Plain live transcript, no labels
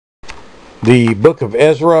The Book of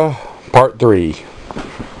Ezra, Part 3.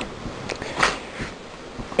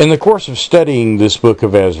 In the course of studying this book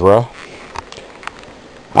of Ezra,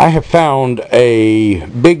 I have found a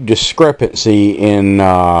big discrepancy in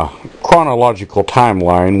chronological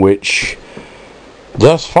timeline, which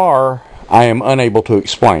thus far I am unable to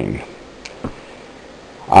explain.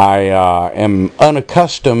 I am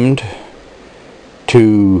unaccustomed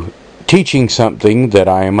to teaching something that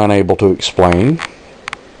I am unable to explain.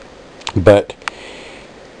 But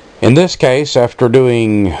in this case, after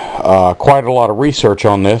doing quite a lot of research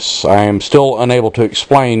on this, I am still unable to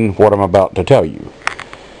explain what I'm about to tell you.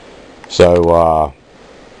 So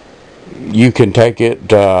you can take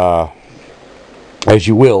it as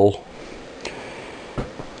you will.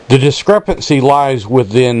 The discrepancy lies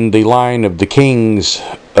within the line of the kings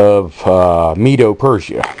of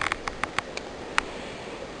Medo-Persia.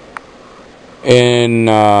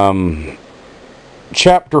 In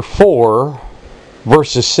chapter 4,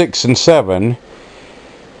 verses 6 and 7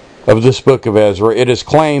 of this book of Ezra, it is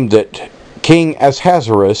claimed that King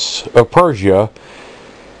Ahasuerus of Persia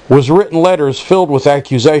was written letters filled with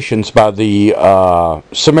accusations by the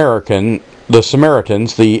Samaritans,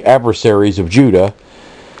 the adversaries of Judah,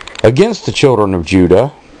 against the children of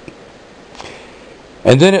Judah.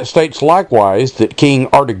 And then it states likewise that King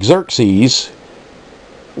Artaxerxes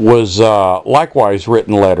was likewise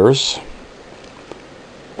written letters.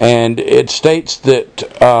 And it states that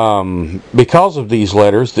because of these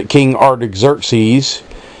letters, that King Artaxerxes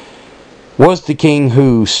was the king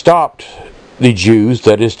who stopped the Jews,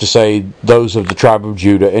 that is to say, those of the tribe of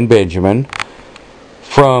Judah and Benjamin,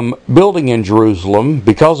 from building in Jerusalem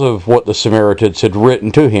because of what the Samaritans had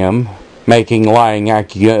written to him, making lying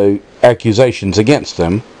accusations against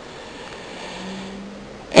them.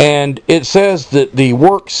 And it says that the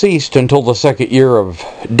work ceased until the second year of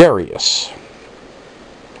Darius.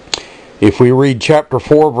 If we read chapter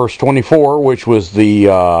 4, verse 24, which was the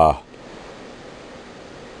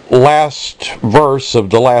last verse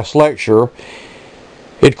of the last lecture,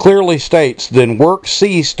 it clearly states, "Then work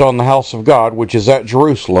ceased on the house of God, which is at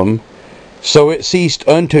Jerusalem, so it ceased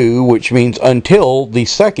unto," which means until, "the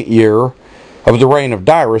second year of the reign of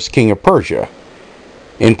Darius, king of Persia,"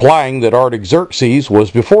 implying that Artaxerxes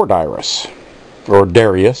was before Darius, or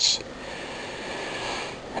Darius.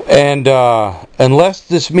 And unless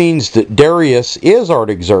this means that Darius is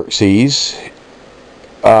Artaxerxes,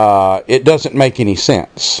 it doesn't make any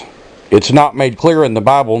sense. It's not made clear in the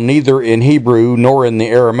Bible, neither in Hebrew nor in the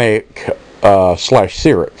Aramaic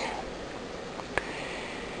 /Syriac.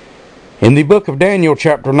 In the book of Daniel,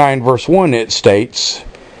 chapter 9, verse 1, it states,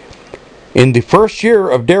 "In the first year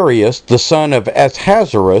of Darius, the son of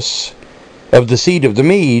Ahasuerus, of the seed of the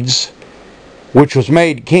Medes, which was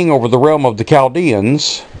made king over the realm of the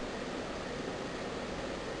Chaldeans,"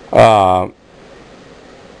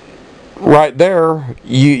 right there,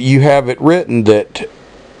 you have it written that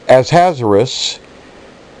Ahasuerus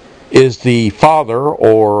is the father,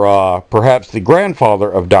 or perhaps the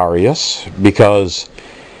grandfather of Darius, because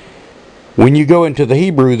when you go into the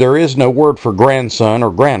Hebrew, there is no word for grandson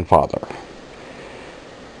or grandfather.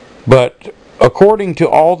 But according to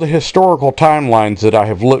all the historical timelines that I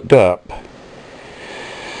have looked up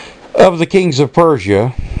of the kings of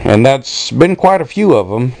Persia, and that's been quite a few of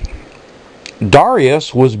them,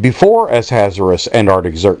 Darius was before Ahasuerus and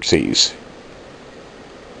Artaxerxes.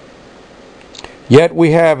 Yet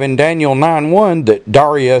we have in Daniel 9:1 that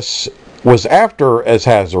Darius was after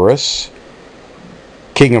Ahasuerus,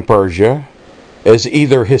 king of Persia, as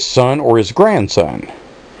either his son or his grandson.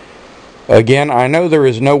 Again, I know there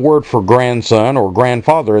is no word for grandson or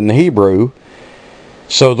grandfather in the Hebrew,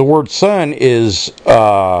 so the word son is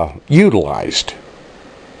utilized.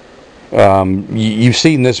 You've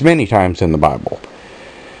seen this many times in the Bible.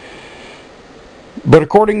 But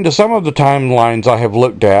according to some of the timelines I have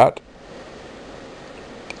looked at,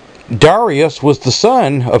 Darius was the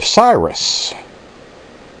son of Cyrus.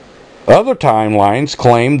 Other timelines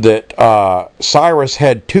claim that Cyrus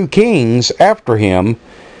had two kings after him,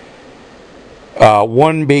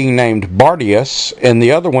 one being named Bardius and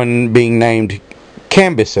the other one being named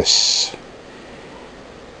Cambyses.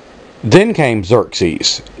 Then came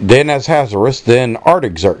Xerxes, then Ahasuerus, then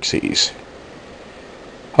Artaxerxes.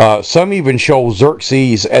 Some even show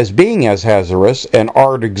Xerxes as being Ahasuerus and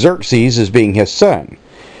Artaxerxes as being his son.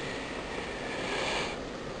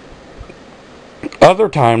 Other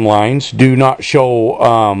timelines do not show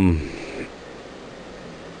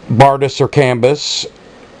Bardius or Cambyses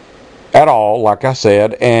at all, like I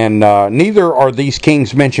said, and neither are these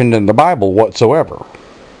kings mentioned in the Bible whatsoever.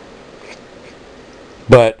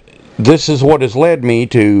 But this is what has led me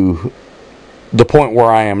to the point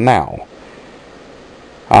where I am now.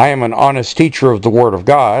 I am an honest teacher of the Word of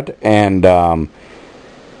God, and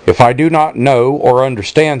if I do not know or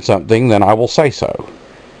understand something, then I will say so.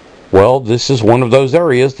 Well, this is one of those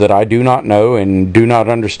areas that I do not know and do not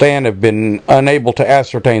understand, have been unable to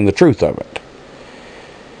ascertain the truth of it.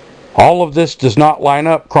 All of this does not line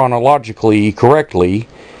up chronologically correctly,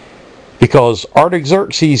 because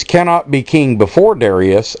Artaxerxes cannot be king before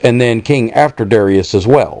Darius and then king after Darius as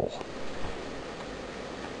well.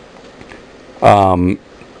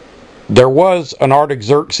 There was an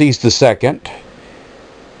Artaxerxes II.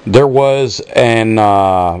 There was an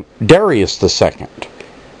Darius II.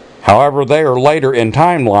 However, they are later in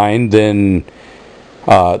timeline than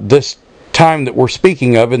this time that we're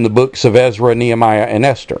speaking of in the books of Ezra, Nehemiah, and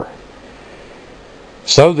Esther.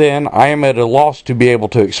 So then, I am at a loss to be able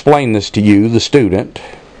to explain this to you, the student,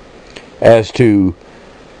 as to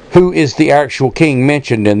who is the actual king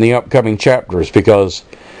mentioned in the upcoming chapters, because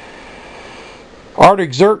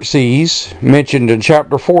Artaxerxes, mentioned in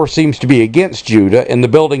chapter 4, seems to be against Judah in the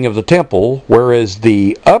building of the temple, whereas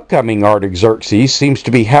the upcoming Artaxerxes seems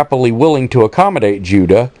to be happily willing to accommodate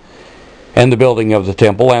Judah and the building of the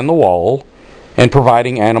temple and the wall, and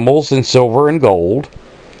providing animals and silver and gold.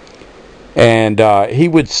 And he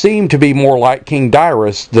would seem to be more like King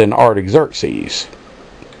Darius than Artaxerxes.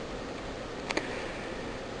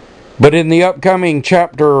 But in the upcoming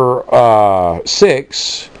chapter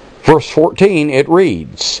 6, verse 14, it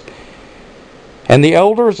reads, "And the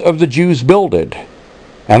elders of the Jews builded,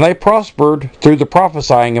 and they prospered through the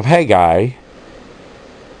prophesying of Haggai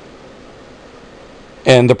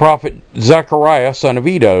and the prophet Zechariah, son of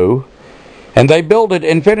Iddo, and they builded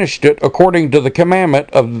and finished it according to the commandment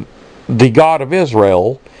of the God of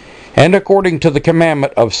Israel, and according to the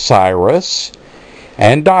commandment of Cyrus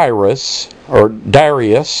and Darius,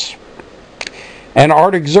 and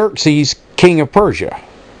Artaxerxes, king of Persia."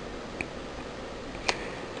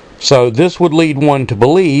 So this would lead one to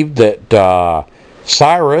believe that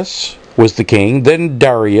Cyrus was the king, then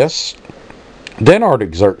Darius, then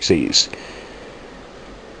Artaxerxes.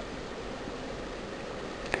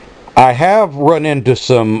 I have run into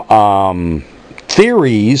some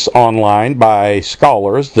theories online by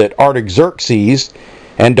scholars that Artaxerxes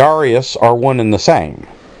and Darius are one and the same.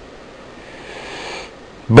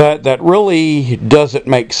 But that really doesn't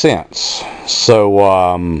make sense. So,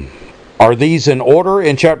 are these in order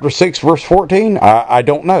in chapter 6, verse 14? I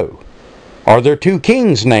don't know. Are there two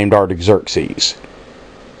kings named Artaxerxes?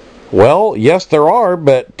 Well, yes there are,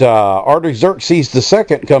 but Artaxerxes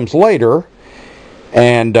II comes later,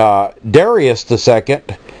 and Darius II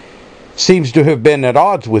seems to have been at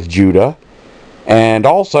odds with Judah, and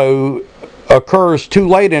also occurs too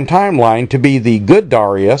late in timeline to be the good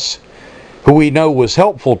Darius, who we know was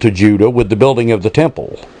helpful to Judah with the building of the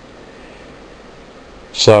temple.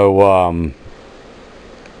 So,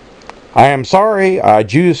 I am sorry, I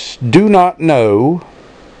just do not know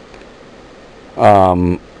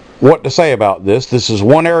what to say about this. This is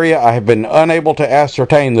one area I have been unable to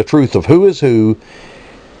ascertain the truth of who is who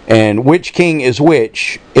and which king is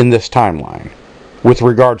which in this timeline with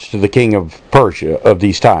regards to the king of Persia of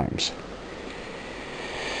these times.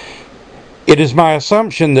 It is my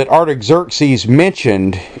assumption that Artaxerxes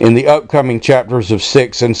mentioned in the upcoming chapters of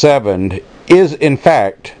 6 and 7 is in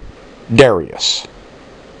fact Darius.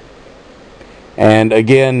 And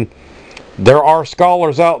again, there are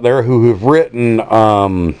scholars out there who have written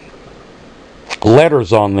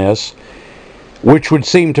letters on this, which would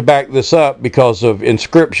seem to back this up because of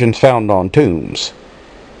inscriptions found on tombs.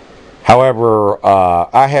 However,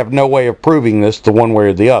 I have no way of proving this the one way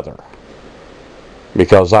or the other,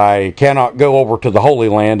 because I cannot go over to the Holy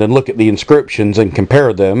Land and look at the inscriptions and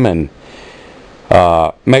compare them and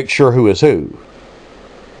make sure who is who.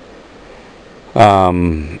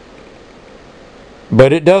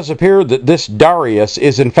 But it does appear that this Darius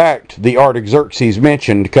is in fact the Artaxerxes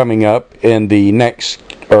mentioned coming up in the next,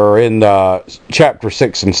 or in chapter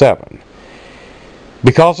 6 and 7.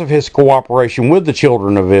 Because of his cooperation with the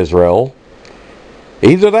children of Israel,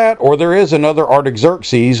 either that or there is another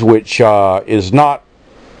Artaxerxes which is not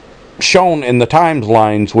shown in the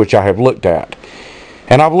timelines which I have looked at.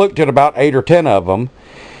 And I've looked at about 8 or 10 of them,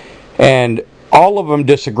 and all of them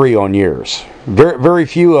disagree on years. Very, very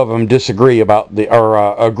few of them disagree about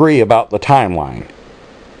agree about the timeline.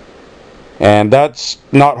 And that's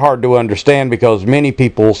not hard to understand, because many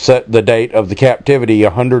people set the date of the captivity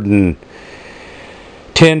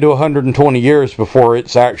 110 to 120 years before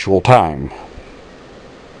its actual time.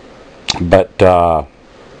 But the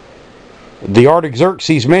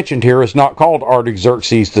Artaxerxes mentioned here is not called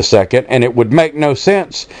Artaxerxes II, and it would make no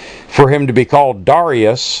sense for him to be called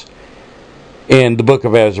Darius in the book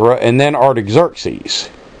of Ezra and then Artaxerxes.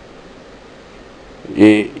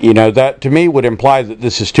 That to me would imply that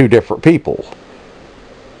this is two different people.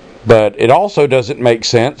 But it also doesn't make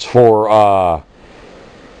sense for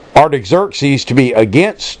Artaxerxes to be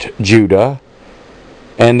against Judah,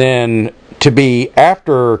 and then to be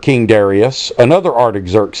after King Darius, another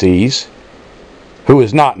Artaxerxes, who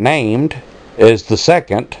is not named, as the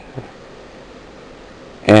second,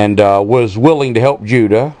 and was willing to help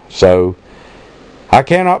Judah. So I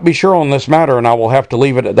cannot be sure on this matter, and I will have to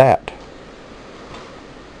leave it at that.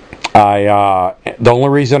 The only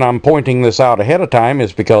reason I'm pointing this out ahead of time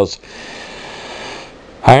is because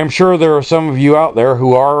I am sure there are some of you out there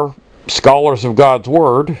who are scholars of God's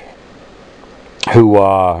Word who,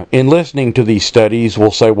 in listening to these studies,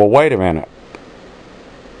 will say, well, wait a minute.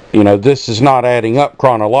 This is not adding up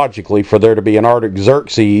chronologically for there to be an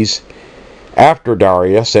Artaxerxes after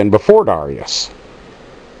Darius and before Darius.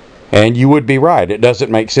 And you would be right. It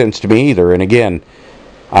doesn't make sense to me either. And again,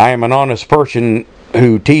 I am an honest person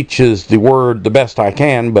who teaches the Word the best I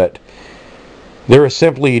can, but there is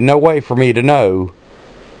simply no way for me to know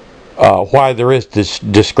why there is this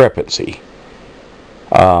discrepancy.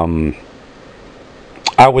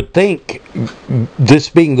 I would think, this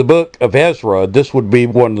being the book of Ezra, this would be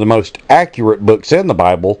one of the most accurate books in the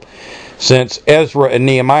Bible, since Ezra and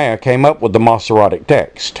Nehemiah came up with the Masoretic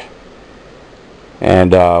text,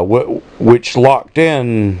 and which locked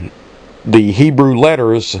in the Hebrew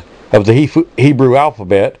letters of the Hebrew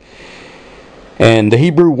alphabet and the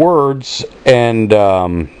Hebrew words, and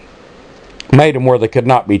made them where they could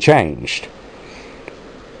not be changed.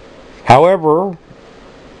 However,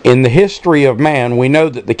 in the history of man, we know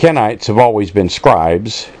that the Kenites have always been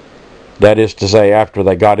scribes. That is to say, after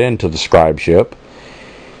they got into the scribeship.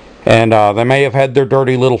 And they may have had their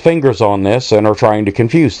dirty little fingers on this and are trying to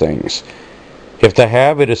confuse things. If they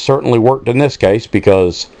have, it has certainly worked in this case,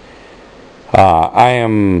 because I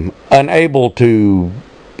am unable to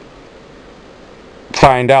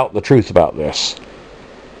find out the truth about this.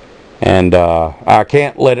 And I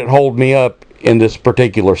can't let it hold me up in this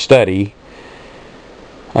particular study.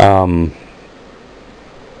 I'm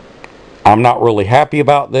not really happy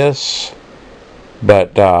about this,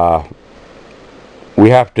 but we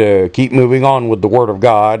have to keep moving on with the Word of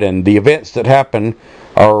God, and the events that happen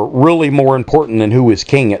are really more important than who was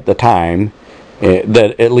king at the time,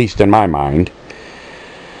 that at least in my mind.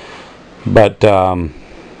 But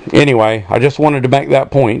anyway, I just wanted to make that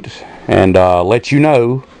point and let you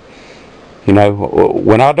know,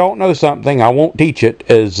 when I don't know something, I won't teach it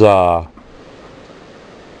as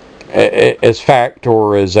fact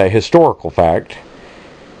or as a historical fact,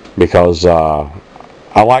 because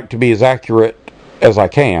I like to be as accurate as I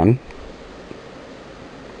can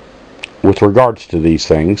with regards to these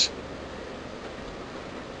things.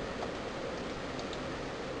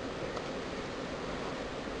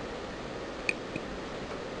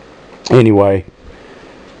 Anyway,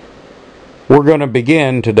 we're going to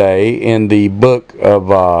begin today in the book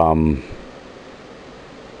of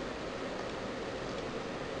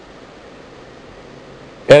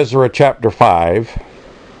Ezra chapter 5.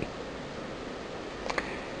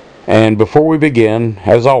 And before we begin,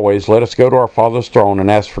 as always, let us go to our Father's throne and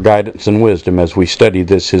ask for guidance and wisdom as we study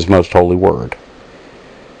this, His most holy word.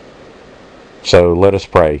 So let us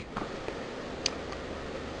pray.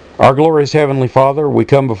 Our glorious Heavenly Father, we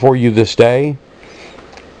come before you this day,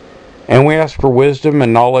 and we ask for wisdom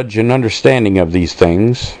and knowledge and understanding of these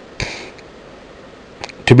things.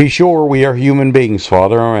 To be sure, we are human beings,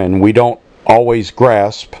 Father, and we don't always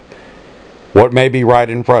grasp what may be right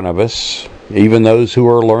in front of us. Even those who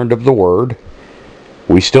are learned of the Word,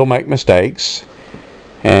 we still make mistakes,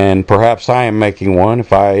 and perhaps I am making one.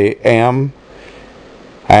 If I am,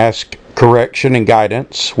 I ask correction and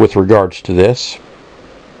guidance with regards to this.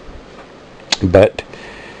 But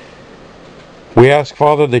we ask,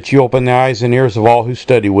 Father, that you open the eyes and ears of all who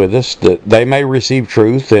study with us, that they may receive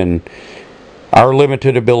truth in our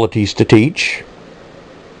limited abilities to teach.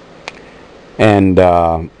 And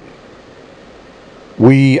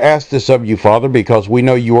we ask this of you, Father, because we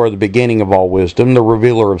know you are the beginning of all wisdom, the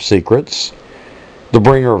revealer of secrets, the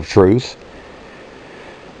bringer of truth.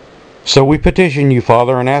 So we petition you,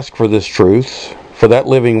 Father, and ask for this truth, for that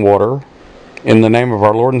living water, in the name of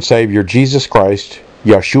our Lord and Savior, Jesus Christ,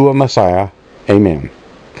 Yeshua Messiah. Amen.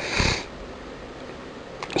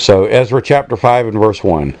 So, Ezra chapter 5 and verse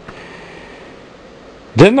 1.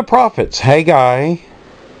 Then the prophets, Haggai,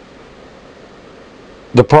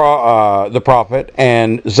 the prophet,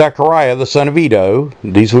 and Zechariah the son of Iddo,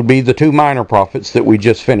 these would be the two minor prophets that we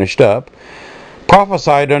just finished up,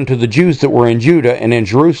 prophesied unto the Jews that were in Judah and in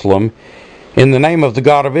Jerusalem in the name of the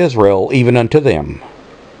God of Israel, even unto them.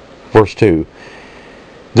 Verse 2.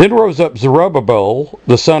 Then rose up Zerubbabel,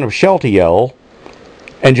 the son of Shealtiel,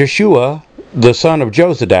 and Jeshua, the son of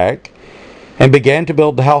Jozadak, and began to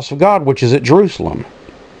build the house of God, which is at Jerusalem.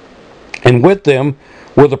 And with them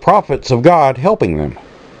were the prophets of God helping them.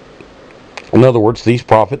 In other words, these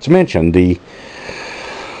prophets mentioned, the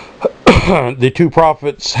two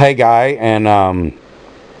prophets, Haggai and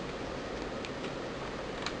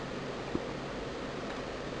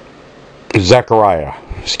Zechariah.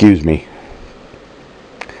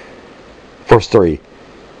 Verse 3.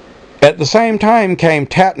 At the same time came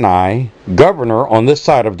Tatnai, governor on this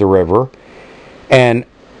side of the river, and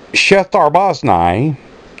Shetharboznai,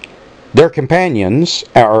 their companions,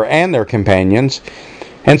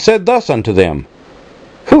 and said thus unto them,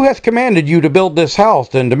 Who hath commanded you to build this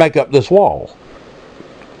house and to make up this wall?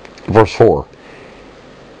 Verse 4.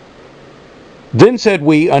 Then said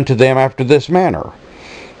we unto them after this manner,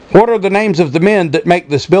 What are the names of the men that make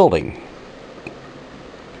this building?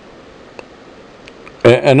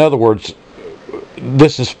 In other words,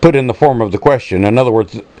 this is put in the form of the question. In other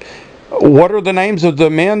words, what are the names of the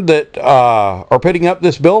men that are putting up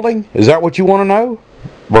this building? Is that what you want to know?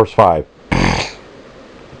 Verse 5.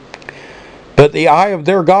 But the eye of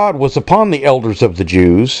their God was upon the elders of the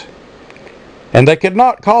Jews, and they could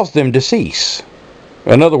not cause them to cease.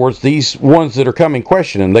 In other words, these ones that are coming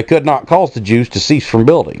questioning, they could not cause the Jews to cease from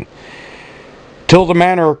building, till the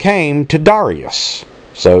matter came to Darius.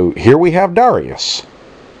 So here we have Darius.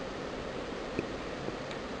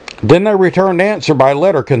 Then they returned answer by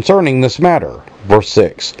letter concerning this matter. Verse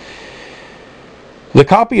 6. The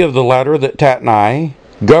copy of the letter that Tatnai,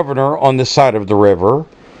 governor on this side of the river,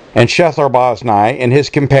 and Shetharboznai and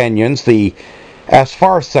his companions, the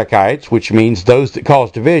Aspharsachites, which means those that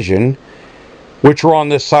cause division, which were on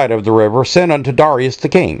this side of the river, sent unto Darius the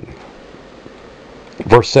king.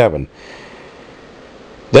 Verse 7.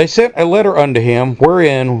 They sent a letter unto him,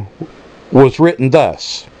 wherein was written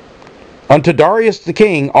thus, Unto Darius the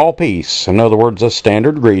king all peace. In other words, a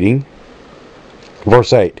standard greeting.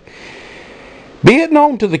 Verse 8. Be it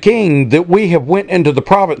known to the king that we have went into the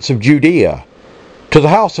province of Judea, to the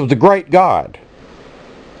house of the great God,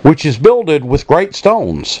 which is builded with great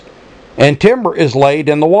stones, and timber is laid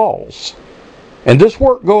in the walls. And this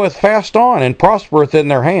work goeth fast on, and prospereth in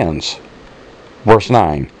their hands. Verse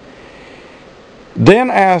 9. Then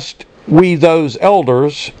asked we those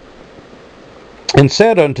elders, and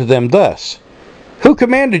said unto them thus, Who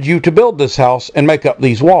commanded you to build this house and make up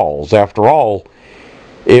these walls? After all,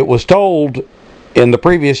 it was told in the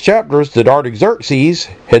previous chapters that Artaxerxes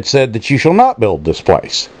had said that you shall not build this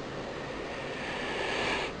place.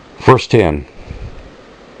 Verse 10.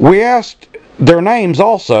 We asked their names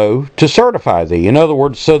also to certify thee. In other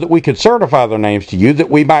words, so that we could certify their names to you, that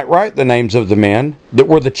we might write the names of the men that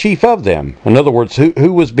were the chief of them. In other words,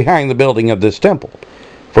 who was behind the building of this temple.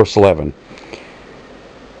 Verse 11.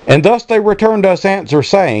 And thus they returned us answer,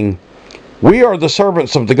 saying, We are the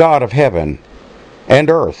servants of the God of heaven and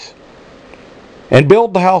earth, and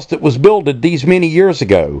build the house that was builded these many years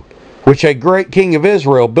ago, which a great king of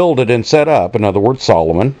Israel builded and set up. In other words,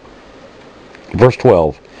 Solomon. Verse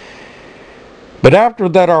 12. But after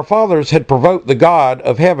that our fathers had provoked the God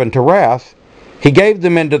of heaven to wrath, he gave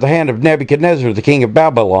them into the hand of Nebuchadnezzar, the king of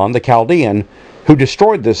Babylon, the Chaldean, who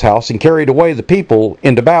destroyed this house and carried away the people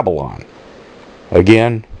into Babylon.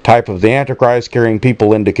 Again, type of the Antichrist carrying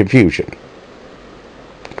people into confusion.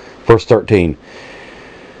 Verse 13.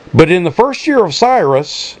 But in the first year of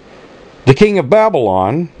Cyrus, the king of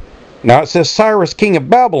Babylon, now it says Cyrus king of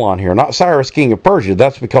Babylon here, not Cyrus king of Persia.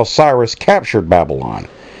 That's because Cyrus captured Babylon.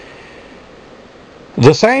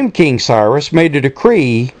 The same King Cyrus made a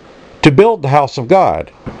decree to build the house of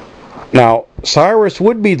God. Now, Cyrus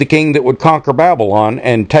would be the king that would conquer Babylon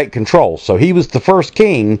and take control. So he was the first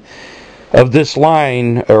king of this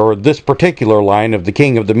line, or this particular line of the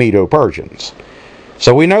king of the Medo-Persians.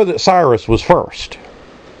 So we know that Cyrus was first.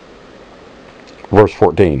 Verse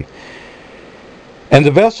 14. And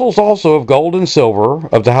the vessels also of gold and silver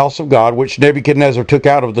of the house of God, which Nebuchadnezzar took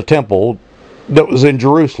out of the temple that was in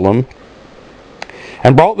Jerusalem,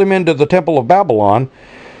 and brought them into the temple of Babylon,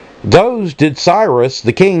 those did Cyrus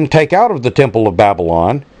the king take out of the temple of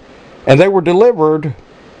Babylon, and they were delivered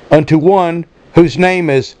unto one whose name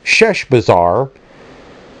is Sheshbazzar,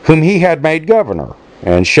 whom he had made governor.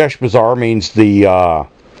 And Sheshbazzar means the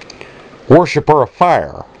worshipper of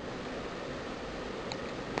fire.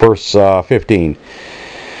 Verse 15.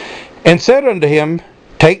 And said unto him,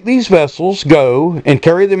 Take these vessels, go, and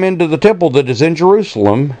carry them into the temple that is in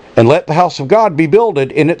Jerusalem, and let the house of God be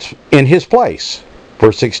builded in his place.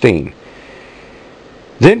 Verse 16.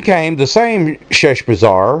 Then came the same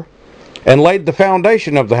Sheshbazzar, and laid the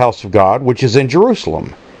foundation of the house of God, which is in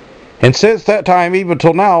Jerusalem. And since that time even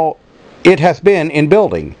till now it hath been in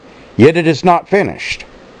building, yet it is not finished.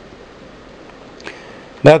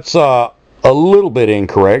 That's a little bit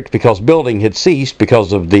incorrect, because building had ceased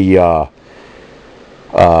because of the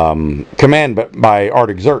command by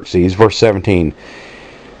Artaxerxes. Verse 17.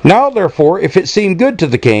 Now therefore, if it seem good to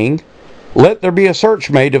the king, let there be a search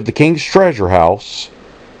made of the king's treasure house,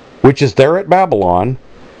 which is there at Babylon,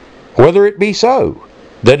 whether it be so,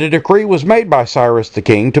 that a decree was made by Cyrus the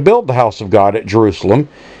king to build the house of God at Jerusalem,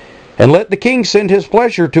 and let the king send his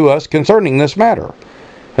pleasure to us concerning this matter.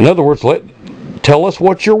 In other words, tell us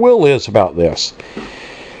what your will is about this.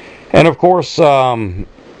 And of course,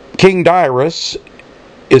 King Darius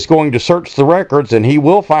is going to search the records, and he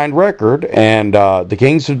will find record, and the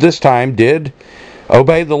kings of this time did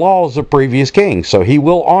obey the laws of previous kings, so he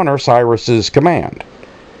will honor Cyrus's command.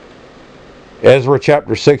 Ezra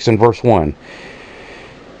chapter 6 and verse 1.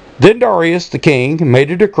 Then Darius the king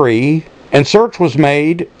made a decree, and search was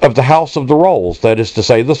made of the house of the rolls, that is to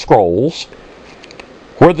say, the scrolls,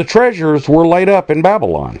 where the treasures were laid up in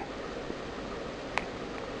Babylon.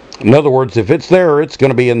 In other words, if it's there, it's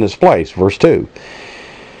going to be in this place. Verse 2.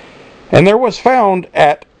 And there was found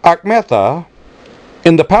at Achmetha,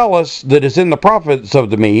 in the palace that is in the province of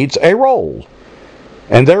the Medes, a roll,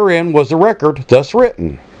 and therein was a record thus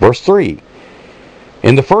written. Verse 3.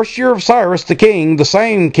 In the first year of Cyrus the king, the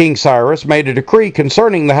same King Cyrus made a decree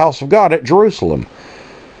concerning the house of God at Jerusalem.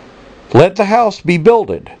 Let the house be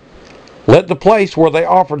builded, let the place where they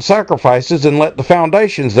offered sacrifices, and let the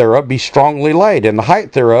foundations thereof be strongly laid, and the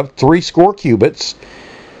height thereof 60 cubits.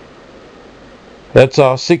 That's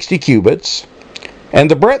 60 cubits. And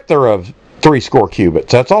the breadth thereof 60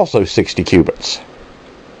 cubits. That's also 60 cubits.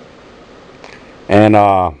 And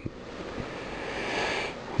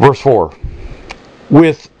verse 4.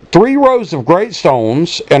 With 3 rows of great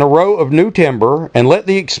stones and a row of new timber, and let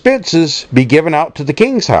the expenses be given out to the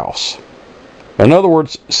king's house. In other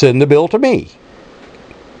words, send the bill to me.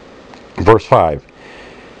 Verse 5.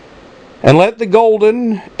 And let the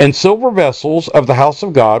golden and silver vessels of the house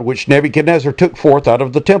of God, which Nebuchadnezzar took forth out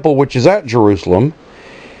of the temple which is at Jerusalem,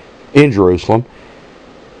 in Jerusalem,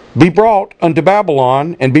 be brought unto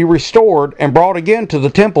Babylon, and be restored, and brought again to the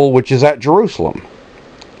temple which is at Jerusalem,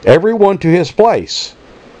 every one to his place,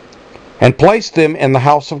 and place them in the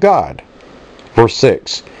house of God. Verse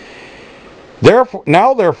 6.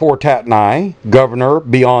 Now therefore Tatnai, governor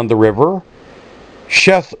beyond the river,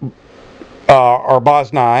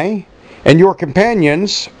 Arbaznai, and your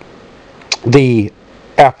companions, the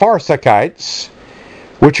Apharsachites,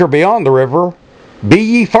 which are beyond the river, be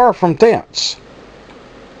ye far from thence.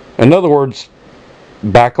 In other words,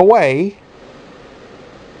 back away,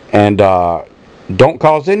 and don't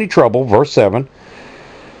cause any trouble. Verse 7.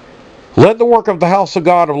 Let the work of the house of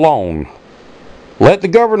God alone. Let the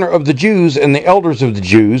governor of the Jews and the elders of the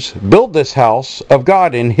Jews build this house of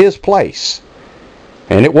God in his place.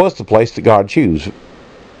 And it was the place that God chose.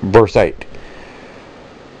 Verse 8.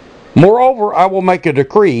 Moreover, I will make a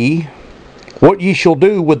decree what ye shall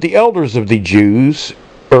do with the elders of the Jews,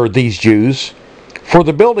 or these Jews, for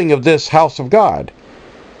the building of this house of God,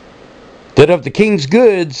 that of the king's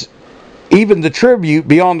goods, even the tribute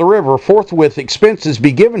beyond the river, forthwith expenses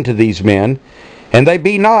be given to these men, and they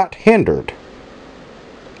be not hindered.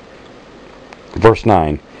 Verse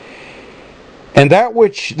 9. And that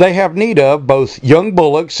which they have need of, both young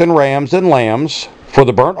bullocks and rams and lambs, for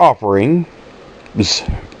the burnt offering,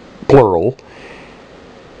 plural,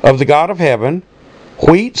 of the God of heaven,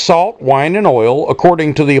 wheat, salt, wine, and oil,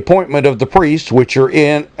 according to the appointment of the priests which are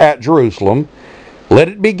at Jerusalem, let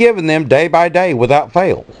it be given them day by day without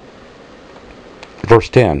fail. Verse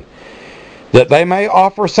 10. That they may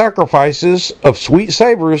offer sacrifices of sweet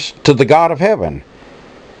savors to the God of heaven,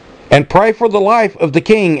 and pray for the life of the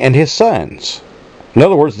king and his sons. In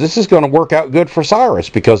other words, this is going to work out good for Cyrus,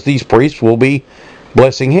 because these priests will be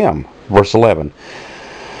blessing him. Verse 11.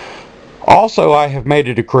 Also I have made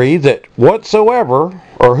a decree that whosoever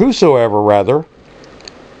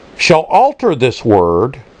shall alter this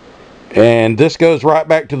word, and this goes right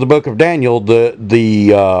back to the book of Daniel,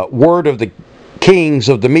 the word of the kings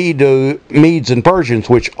of the Medes and Persians,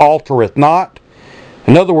 which altereth not.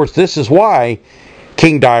 In other words, this is why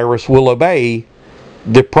King Darius will obey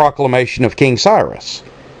the proclamation of King Cyrus.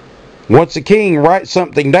 Once a king writes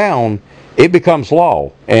something down, it becomes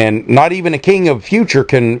law, and not even a king of future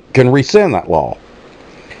can rescind that law.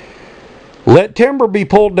 Let timber be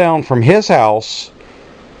pulled down from his house,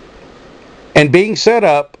 and being set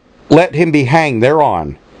up, let him be hanged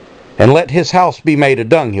thereon, and let his house be made a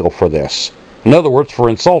dunghill for this. In other words, for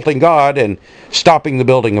insulting God and stopping the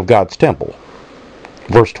building of God's temple.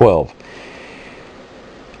 Verse 12.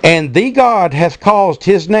 And the God hath caused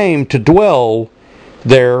his name to dwell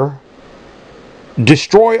there,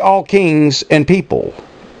 destroy all kings and people.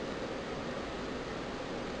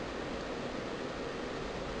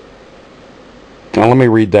 Now let me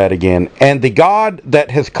read that again. And the God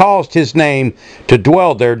that hath caused his name to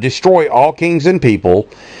dwell there, destroy all kings and people,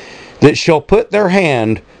 that shall put their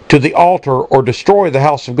hand to the altar or destroy the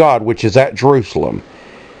house of God which is at Jerusalem.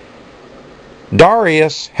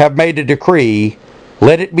 Darius have made a decree,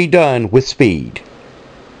 let it be done with speed.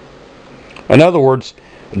 In other words,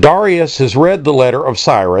 Darius has read the letter of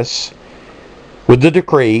Cyrus with the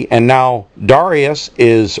decree, and now Darius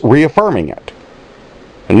is reaffirming it.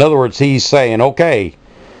 In other words, he's saying, okay,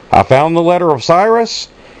 I found the letter of Cyrus,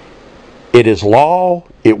 it is law,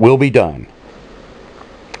 it will be done.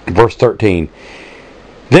 Verse 13.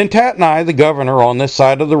 Then Tatnai, the governor on this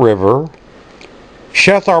side of the river,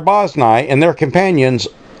 Shethar-boznai, and their companions,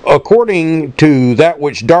 according to that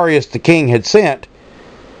which Darius the king had sent,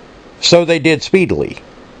 so they did speedily.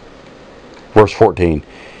 Verse 14.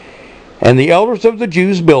 And the elders of the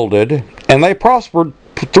Jews builded, and they prospered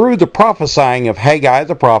through the prophesying of Haggai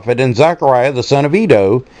the prophet and Zechariah the son of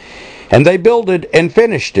Iddo, and they builded and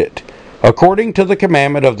finished it, according to the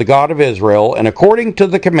commandment of the God of Israel, and according to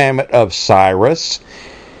the commandment of Cyrus,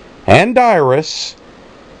 and Darius,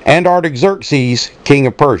 and Artaxerxes, king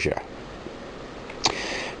of Persia.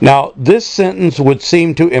 Now, this sentence would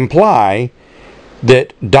seem to imply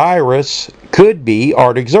that Darius could be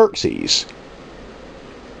Artaxerxes.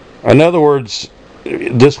 In other words,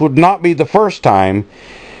 this would not be the first time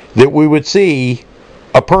that we would see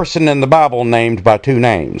a person in the Bible named by two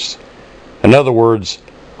names. In other words,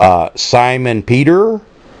 Simon Peter,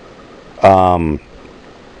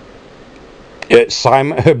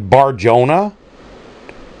 Simon Bar-Jonah.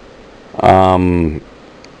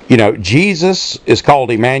 Jesus is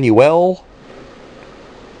called Emmanuel.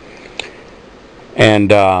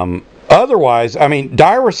 And otherwise,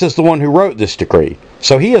 Darius is the one who wrote this decree.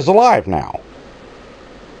 So he is alive now.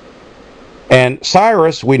 And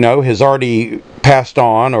Cyrus, we know, has already passed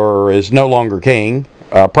on or is no longer king.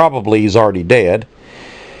 Probably he's already dead.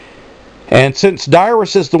 And since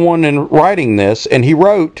Darius is the one in writing this, and he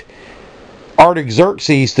wrote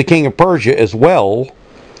Artaxerxes, the king of Persia, as well,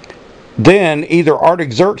 then either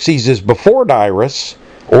Artaxerxes is before Darius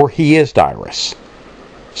or he is Darius.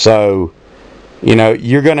 So,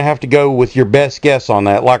 you're going to have to go with your best guess on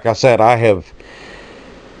that. Like I said, I have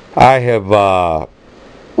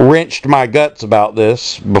wrenched my guts about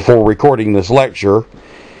this before recording this lecture,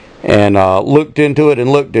 and looked into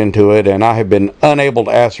it, and I have been unable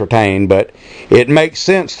to ascertain, but it makes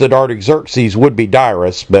sense that Artaxerxes would be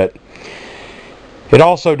Darius, but it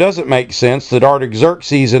also doesn't make sense that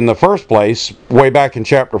Artaxerxes in the first place, way back in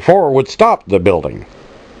chapter 4, would stop the building.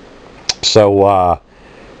 So,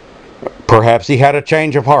 perhaps he had a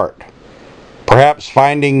change of heart. Perhaps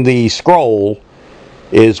finding the scroll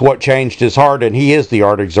is what changed his heart, and he is the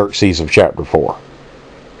Artaxerxes of chapter 4.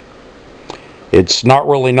 It's not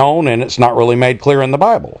really known, and it's not really made clear in the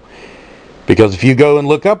Bible. Because if you go and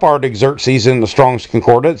look up Artaxerxes in the Strong's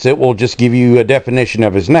Concordance, it will just give you a definition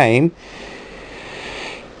of his name.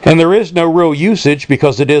 And there is no real usage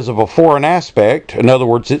because it is of a foreign aspect. In other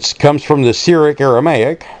words, it comes from the Syriac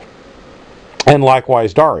Aramaic, and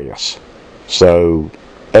likewise Darius. So,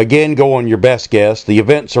 again, go on your best guess. The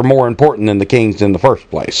events are more important than the kings in the first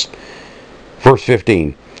place. Verse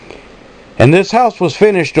 15. And this house was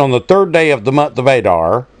finished on the 3rd day of the month of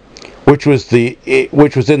Adar, which was in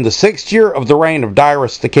the 6th year of the reign of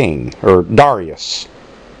Darius the king, or Darius.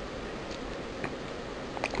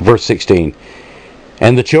 Verse 16.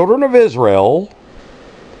 And the children of Israel,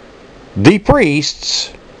 the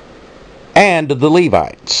priests, and the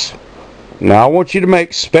Levites. Now I want you to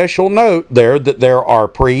make special note there that there are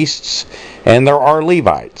priests and there are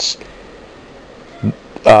Levites.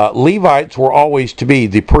 Levites were always to be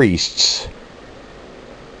the priests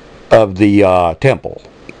of the temple.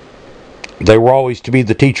 They were always to be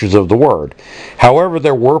the teachers of the word. However,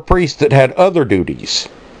 there were priests that had other duties.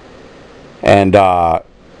 And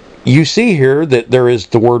you see here that there is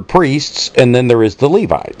the word priests, and then there is the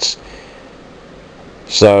Levites.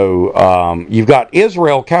 So, you've got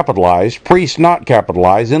Israel capitalized, priests not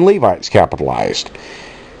capitalized, and Levites capitalized.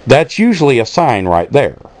 That's usually a sign right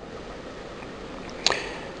there.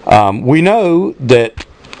 We know that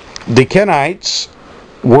the Kenites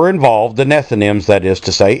were involved, the Nethinims, that is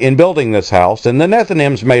to say, in building this house. And the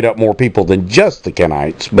Nethinims made up more people than just the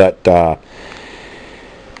Kenites, but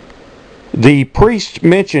the priest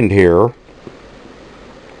mentioned here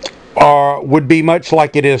would be much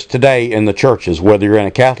like it is today in the churches. Whether you're in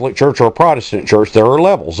a Catholic church or a Protestant church, there are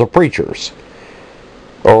levels of preachers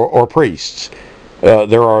or priests.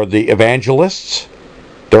 There are the evangelists,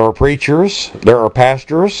 there are preachers, there are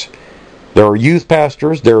pastors, there are youth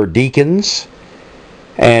pastors, there are deacons,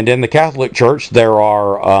 and in the Catholic Church there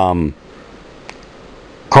are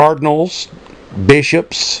cardinals,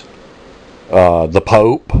 bishops, the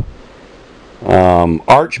Pope,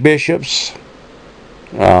 archbishops,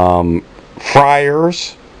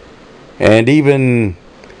 friars, and even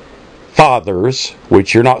fathers,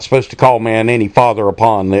 which you're not supposed to call man any father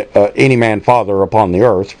upon any man father upon the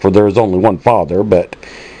earth, for there is only one Father. But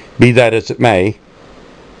be that as it may,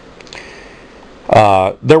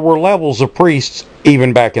 there were levels of priests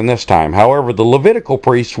even back in this time. However, the Levitical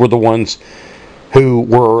priests were the ones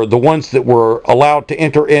that were allowed to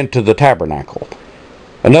enter into the tabernacle.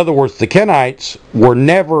 In other words, the Kenites were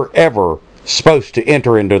never ever supposed to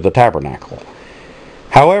enter into the tabernacle.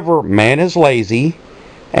 However, man is lazy,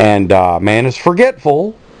 and man is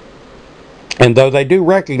forgetful, and though they do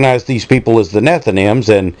recognize these people as the Nethinims,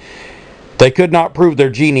 and they could not prove their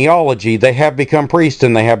genealogy, they have become priests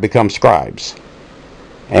and they have become scribes.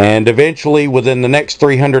 And eventually, within the next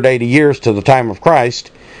 380 years to the time of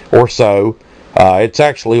Christ, or so, it's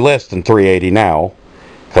actually less than 380 now,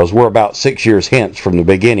 because we're about 6 years hence from the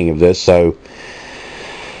beginning of this, so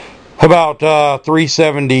about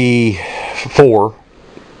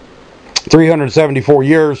 374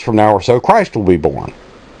 years from now or so, Christ will be born.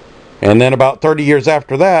 And then about 30 years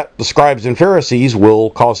after that, the scribes and Pharisees will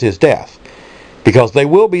cause his death, because they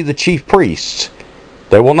will be the chief priests.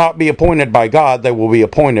 They will not be appointed by God, they will be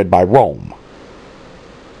appointed by Rome.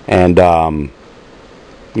 And,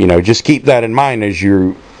 just keep that in mind as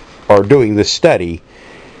you are doing this study,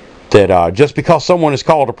 that just because someone is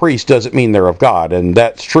called a priest doesn't mean they're of God, and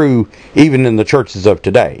that's true even in the churches of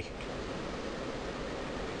today.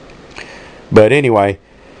 But anyway,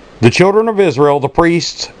 the children of Israel, the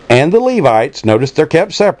priests and the Levites, notice they're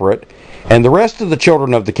kept separate, and the rest of the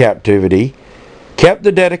children of the captivity kept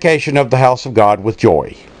the dedication of the house of God with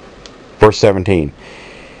joy. Verse 17.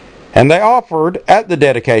 And they offered at the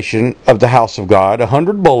dedication of the house of God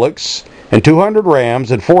 100 bullocks and 200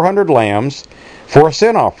 rams and 400 lambs for a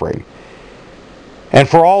sin offering, and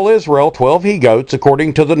for all Israel 12 he-goats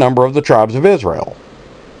according to the number of the tribes of Israel.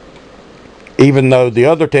 Even though the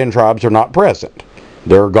other 10 tribes are not present,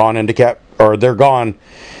 they're gone into they're gone.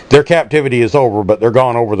 Their captivity is over, but they're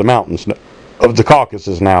gone over the mountains of the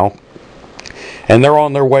Caucasus now, and they're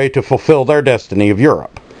on their way to fulfill their destiny of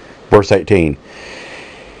Europe. Verse 18.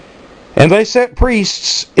 And they set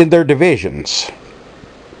priests in their divisions.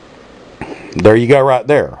 There you go, right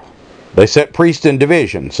there. They set priests in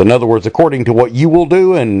divisions. In other words, according to what you will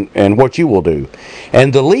do and what you will do.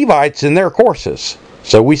 And the Levites in their courses.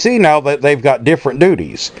 So we see now that they've got different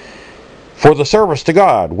duties for the service to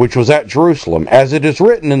God, which was at Jerusalem, as it is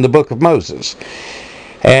written in the book of Moses.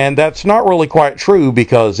 And that's not really quite true,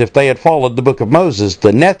 because if they had followed the book of Moses,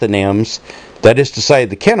 the Nethinims, that is to say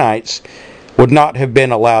the Kenites, would not have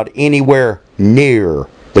been allowed anywhere near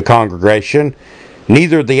the congregation,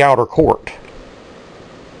 neither the outer court.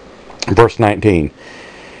 Verse 19.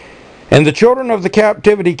 And the children of the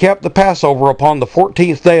captivity kept the Passover upon the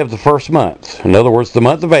 14th day of the first month. In other words, the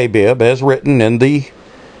month of Abib, as written in the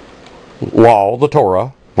law, the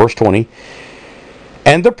Torah. Verse 20.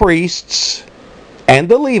 And the priests and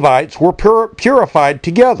the Levites were purified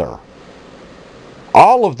together.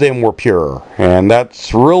 All of them were pure. And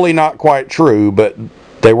that's really not quite true, but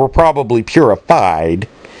they were probably purified.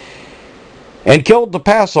 And killed the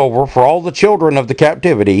Passover for all the children of the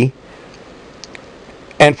captivity,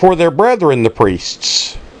 and for their brethren the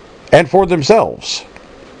priests, and for themselves.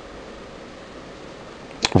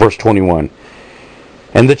 Verse 21.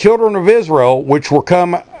 And the children of Israel, which were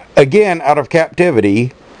come again out of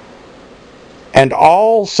captivity, and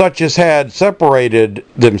all such as had separated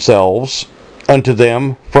themselves unto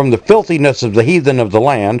them from the filthiness of the heathen of the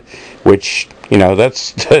land, which,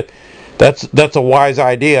 that's a wise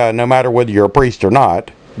idea, no matter whether you're a priest or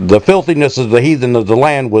not. The filthiness of the heathen of the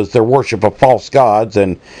land was their worship of false gods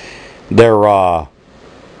and their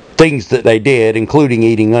things that they did, including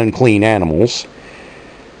eating unclean animals.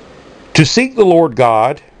 To seek the Lord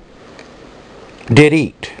God did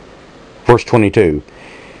eat. Verse 22.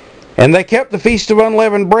 And they kept the feast of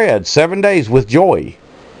unleavened bread 7 days with joy.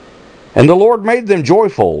 And the Lord made them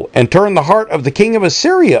joyful, and turned the heart of the king of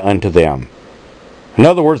Assyria unto them. In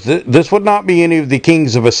other words, this would not be any of the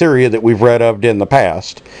kings of Assyria that we've read of in the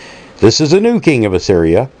past. This is a new king of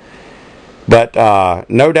Assyria. But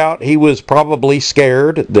no doubt he was probably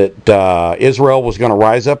scared that Israel was going to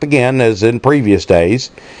rise up again, as in previous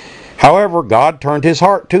days. However, God turned his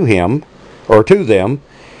heart to him, or to them,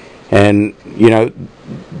 and,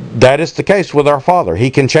 that is the case with our Father. He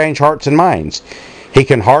can change hearts and minds. He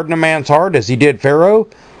can harden a man's heart as he did Pharaoh,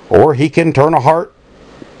 or he can turn a heart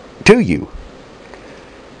to you.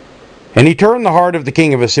 And he turned the heart of the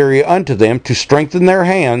king of Assyria unto them to strengthen their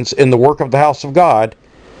hands in the work of the house of God,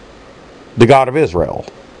 the God of Israel.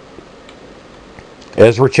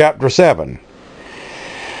 Ezra chapter 7.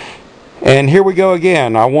 And here we go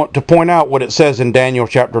again. I want to point out what it says in Daniel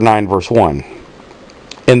chapter 9 verse 1.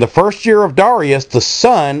 In the first year of Darius, the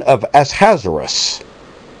son of Ahasuerus,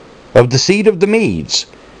 of the seed of the Medes,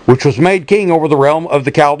 which was made king over the realm of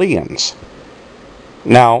the Chaldeans.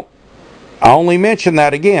 Now, I only mention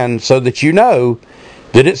that again so that you know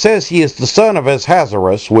that it says he is the son of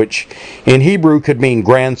Ahasuerus, which in Hebrew could mean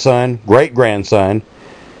grandson, great-grandson.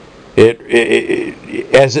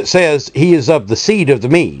 As it says, he is of the seed of the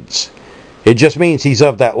Medes. It just means he's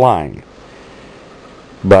of that line.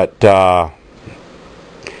 But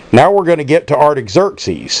now we're going to get to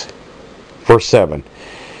Artaxerxes, verse 7.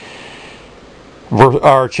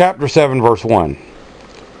 Chapter 7, verse 1.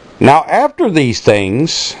 Now after these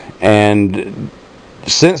things, and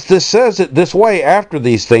since this says it this way, after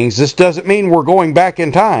these things, this doesn't mean we're going back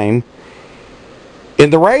in time. In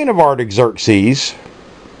the reign of Artaxerxes,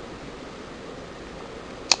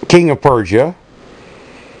 king of Persia,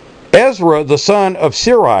 Ezra, the son of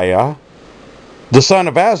Sariah, the son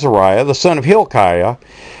of Azariah, the son of Hilkiah,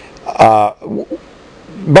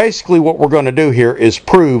 basically what we're going to do here is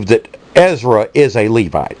prove that Ezra is a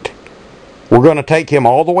Levite. We're going to take him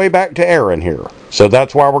all the way back to Aaron here. So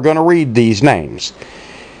that's why we're going to read these names.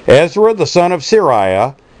 Ezra, the son of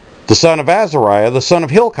Sariah, the son of Azariah, the son of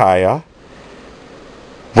Hilkiah,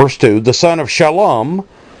 verse 2, the son of Shallum,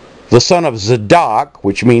 the son of Zadok,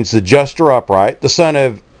 which means the just or upright, the son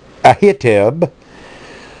of Ahitub,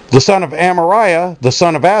 the son of Amariah, the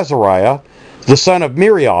son of Azariah, the son of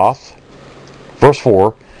Miraioth, verse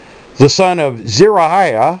 4, the son of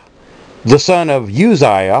Zerahiah, the son of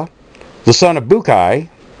Uzziah, the son of Bukai,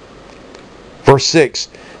 verse 6,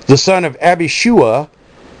 the son of Abishua,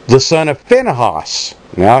 the son of Phinehas.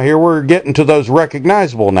 Now here we're getting to those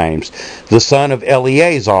recognizable names. The son of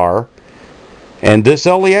Eleazar, and this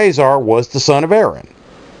Eleazar was the son of Aaron.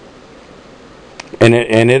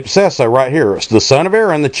 And it says so right here. It's the son of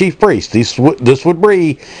Aaron, the chief priest. This would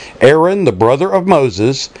be Aaron, the brother of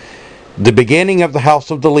Moses, the beginning of the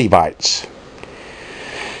house of the Levites.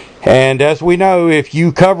 And as we know, if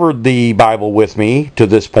you covered the Bible with me to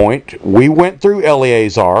this point, we went through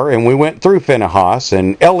Eleazar and we went through Phinehas,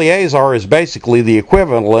 and Eleazar is basically the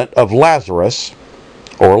equivalent of Lazarus,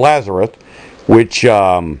 or Lazarus, which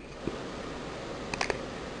has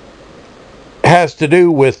to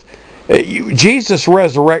do with Jesus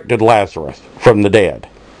resurrected Lazarus from the dead,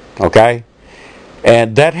 okay?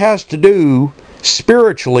 And that has to do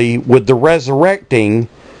spiritually with the resurrecting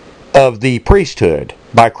of the priesthood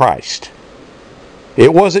by Christ.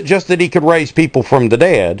 It wasn't just that he could raise people from the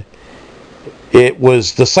dead. It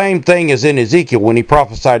was the same thing as in Ezekiel when he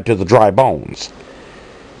prophesied to the dry bones.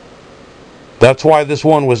 That's why this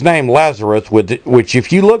one was named Lazarus, which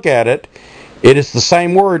if you look at it, it is the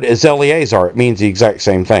same word as Eleazar. It means the exact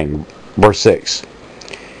same thing. Verse 6.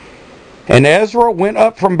 And Ezra went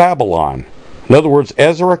up from Babylon. In other words,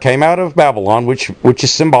 Ezra came out of Babylon, which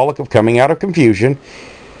is symbolic of coming out of confusion.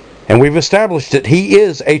 And we've established that he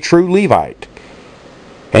is a true Levite.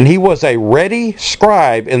 And he was a ready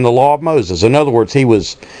scribe in the law of Moses. In other words, he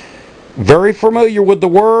was very familiar with the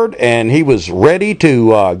word, and he was ready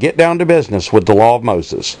to get down to business with the law of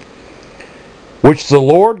Moses, which the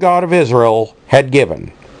Lord God of Israel had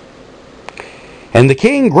given. And the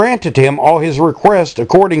king granted him all his requests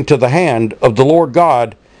according to the hand of the Lord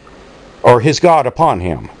God, or his God, upon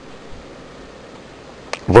him.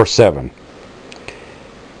 Verse 7.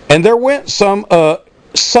 And there went some, I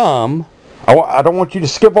don't want you to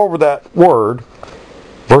skip over that word,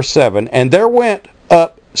 verse 7, and there went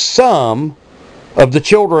up some of the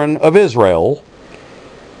children of Israel,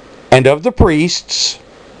 and of the priests,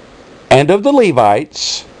 and of the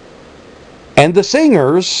Levites, and the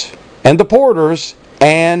singers, and the porters,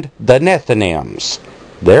 and the Nethinims.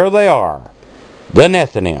 There they are, the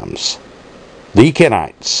Nethinims, the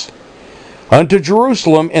Kenites, unto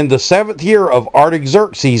Jerusalem in the 7th year of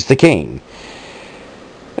Artaxerxes the king.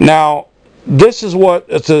 Now, this is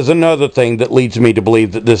another thing that leads me to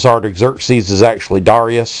believe that this Artaxerxes is actually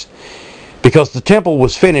Darius, because the temple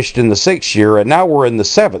was finished in the 6th year, and now we're in the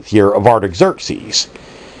 7th year of Artaxerxes.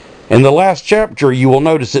 In the last chapter, you will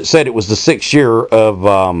notice it said it was the 6th year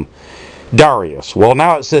of Darius. Well,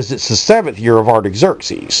 now it says it's the 7th year of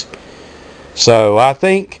Artaxerxes. So I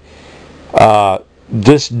think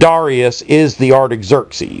this Darius is the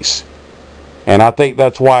Artaxerxes. And I think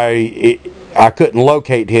that's why I couldn't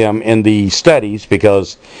locate him in the studies,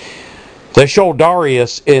 because they show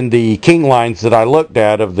Darius in the king lines that I looked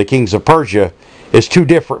at of the kings of Persia as two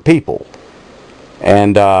different people.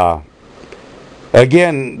 And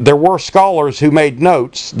again, there were scholars who made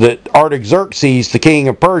notes that Artaxerxes, the king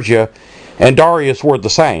of Persia, and Darius were the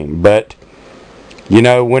same. But, you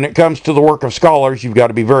know, when it comes to the work of scholars, you've got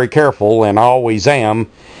to be very careful, and I always am.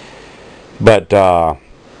 But,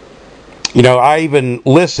 you know, I even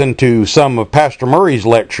listened to some of Pastor Murray's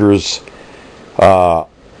lectures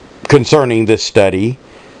concerning this study,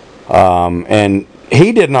 and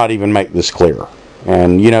he did not even make this clear.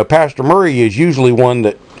 And, you know, Pastor Murray is usually one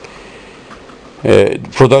that,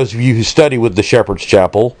 for those of you who study with the Shepherd's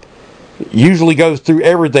Chapel, usually goes through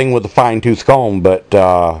everything with a fine-tooth comb,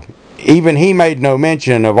 but even he made no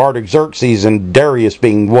mention of Artaxerxes and Darius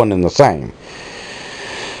being one and the same.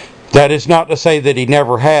 That is not to say that he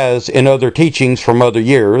never has in other teachings from other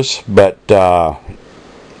years, but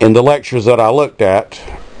in the lectures that I looked at,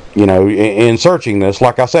 you know, in searching this,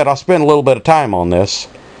 like I said, I spent a little bit of time on this.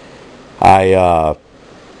 I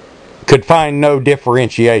could find no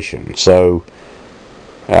differentiation. So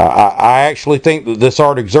I actually think that this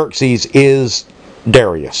Artaxerxes is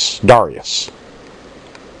Darius.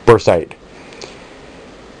 Verse 8.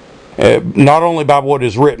 Not only by what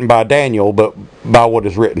is written by Daniel, but by what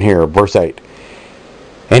is written here. Verse 8.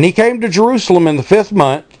 And he came to Jerusalem in the 5th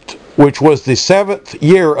month, which was the 7th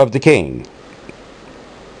year of the king.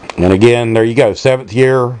 And again, there you go. 7th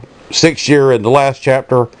year, 6th year in the last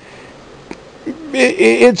chapter.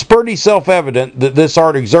 It's pretty self-evident that this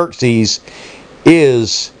Artaxerxes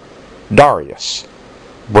is Darius.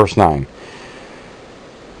 Verse 9.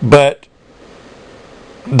 But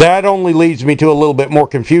that only leads me to a little bit more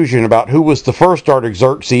confusion about who was the first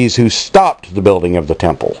Artaxerxes who stopped the building of the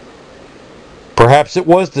temple. Perhaps it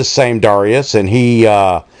was this same Darius, and he,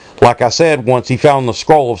 like I said, once he found the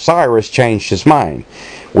scroll of Cyrus, changed his mind.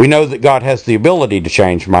 We know that God has the ability to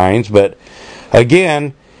change minds, but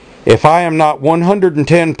again, if I am not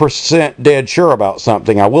 110% dead sure about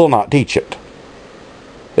something, I will not teach it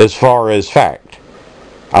as far as fact.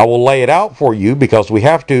 I will lay it out for you because we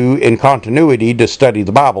have to, in continuity, to study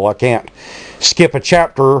the Bible. I can't skip a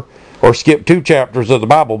chapter or skip 2 chapters of the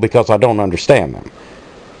Bible because I don't understand them.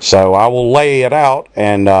 So I will lay it out,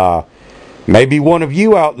 and maybe one of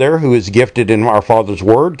you out there who is gifted in our Father's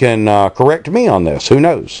Word can correct me on this. Who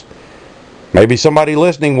knows? Maybe somebody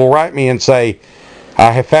listening will write me and say,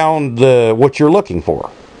 I have found what you're looking for.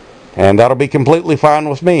 And that'll be completely fine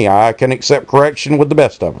with me. I can accept correction with the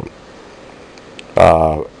best of them.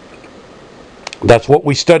 That's what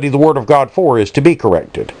we study the Word of God for, is to be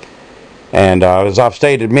corrected. And as I've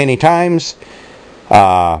stated many times,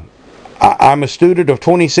 I'm a student of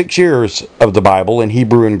 26 years of the Bible in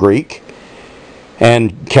Hebrew and Greek,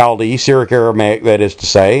 and Chaldee, Syriac Aramaic, that is to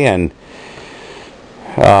say, and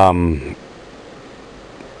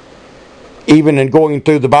even in going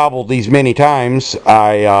through the Bible these many times,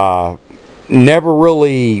 I never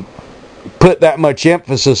really put that much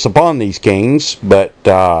emphasis upon these kings, but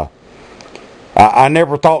I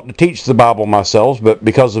never thought to teach the Bible myself, but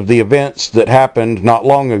because of the events that happened not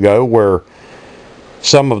long ago where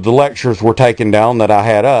some of the lectures were taken down that I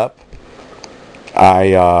had up,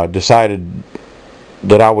 I decided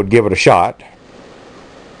that I would give it a shot.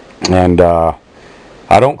 And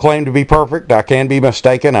I don't claim to be perfect. I can be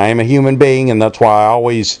mistaken. I am a human being, and that's why I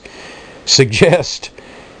always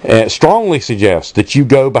strongly suggest that you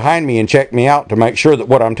go behind me and check me out to make sure that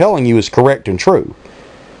what I'm telling you is correct and true.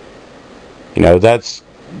 You know, that's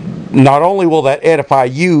not only will that edify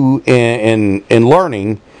you in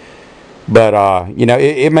learning, but you know,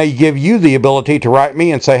 it may give you the ability to write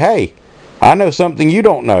me and say, hey, I know something you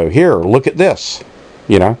don't know. Here, look at this.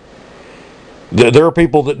 You know, there are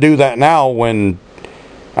people that do that now when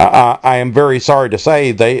I am very sorry to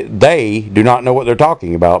say they do not know what they're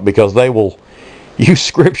talking about, because they will use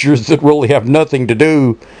scriptures that really have nothing to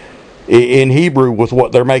do in Hebrew with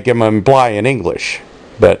what they're making them imply in English.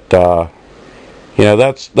 But you know,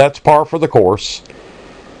 that's par for the course.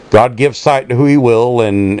 God gives sight to who He will,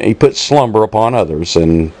 and He puts slumber upon others,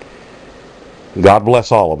 and God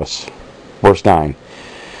bless all of us. Verse 9.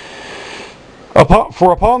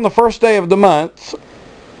 For upon the first day of the month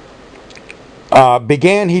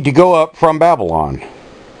began he to go up from Babylon.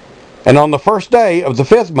 And on the first day of the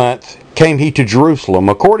 5th month came he to Jerusalem,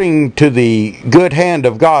 according to the good hand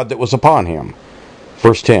of God that was upon him.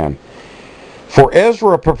 Verse 10. For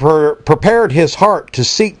Ezra prepared his heart to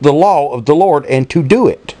seek the law of the Lord and to do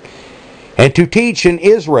it. and to teach in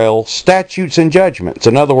Israel statutes and judgments.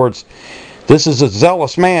 In other words, this is a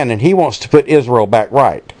zealous man, and he wants to put Israel back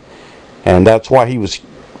right. And that's why he was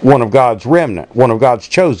one of God's remnant, one of God's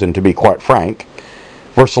chosen, to be quite frank.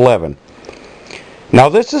 Verse 11. Now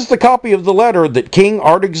this is the copy of the letter that King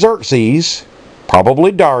Artaxerxes,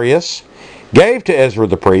 probably Darius, gave to Ezra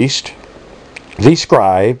the priest, the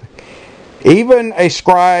scribe, even a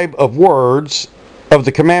scribe of words of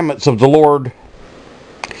the commandments of the Lord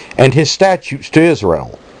and his statutes to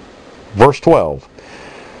Israel. Verse 12.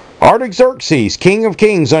 Artaxerxes, king of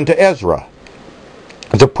kings, unto Ezra,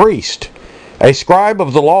 the priest, a scribe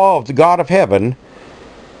of the law of the God of heaven,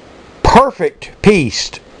 perfect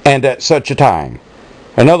peace, and at such a time.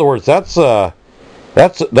 In other words, that's a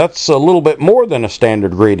little bit more than a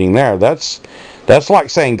standard greeting there. That's like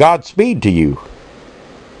saying Godspeed to you.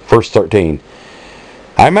 Verse 13.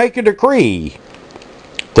 I make a decree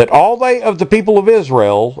that all they of the people of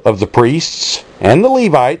Israel, of the priests and the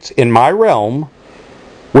Levites in my realm,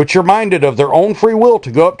 which are minded of their own free will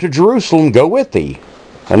to go up to Jerusalem, go with thee.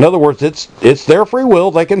 In other words, it's their free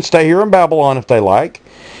will. They can stay here in Babylon if they like,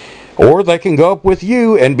 or they can go up with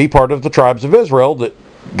you and be part of the tribes of Israel that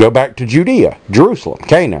go back to Judea, Jerusalem,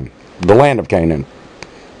 Canaan, the land of Canaan.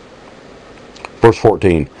 Verse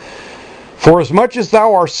 14. For as much as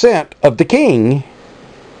thou art sent of the king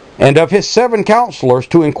and of his 7 counselors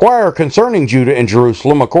to inquire concerning Judah and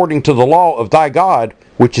Jerusalem according to the law of thy God,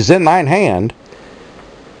 which is in thine hand.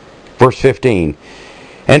 Verse 15.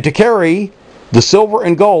 And to carry the silver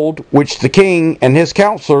and gold which the king and his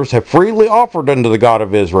counselors have freely offered unto the God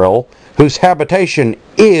of Israel, whose habitation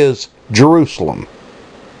is Jerusalem.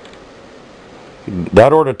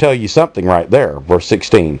 That ought to tell you something right there. Verse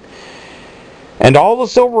 16. And all the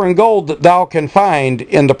silver and gold that thou can find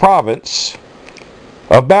in the province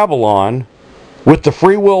of Babylon, with the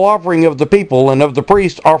free will offering of the people and of the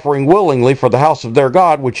priests offering willingly for the house of their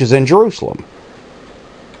God, which is in Jerusalem.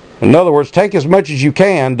 In other words, take as much as you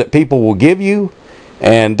can that people will give you,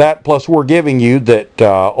 and that plus we're giving you that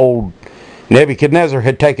old Nebuchadnezzar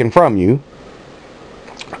had taken from you,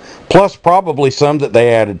 plus probably some that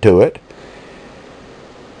they added to it.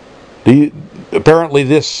 Apparently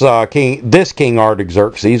this King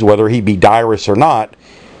Artaxerxes, whether he be Darius or not,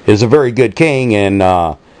 is a very good king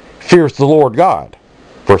and fears the Lord God.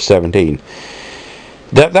 Verse 17.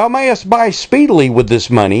 That thou mayest buy speedily with this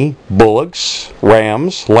money bullocks,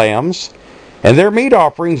 rams, lambs, and their meat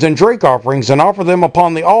offerings and drink offerings, and offer them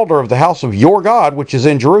upon the altar of the house of your God, which is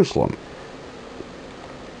in Jerusalem.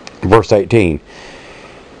 Verse 18.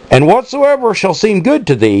 And whatsoever shall seem good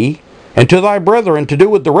to thee, and to thy brethren to do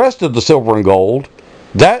with the rest of the silver and gold,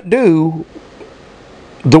 that do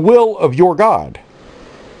the will of your God.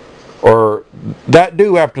 Or that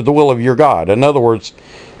do after the will of your God. In other words,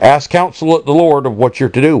 ask counsel at the Lord of what you're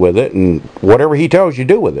to do with it, and whatever he tells you,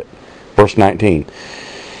 do with it. Verse 19.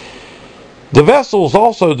 The vessels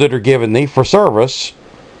also that are given thee for service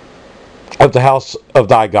of the house of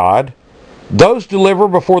thy God, those deliver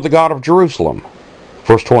before the God of Jerusalem.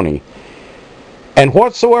 Verse 20. And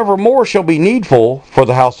whatsoever more shall be needful for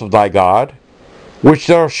the house of thy God, which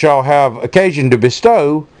thou shalt have occasion to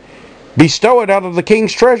bestow it out of the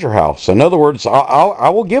king's treasure house. In other words, I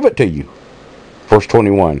will give it to you. Verse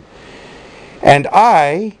 21. And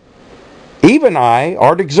I, even I,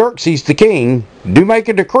 Artaxerxes the king, do make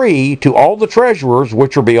a decree to all the treasurers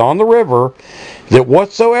which are beyond the river, that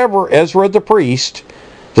whatsoever Ezra the priest,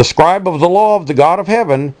 the scribe of the law of the God of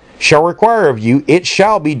heaven, shall require of you, it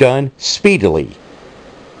shall be done speedily.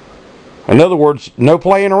 In other words, no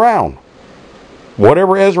playing around.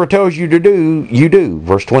 Whatever Ezra tells you to do, you do.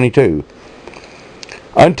 Verse 22.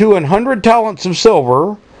 Unto 100 talents of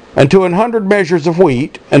silver, unto 100 measures of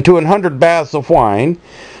wheat, unto 100 baths of wine,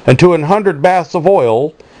 unto 100 baths of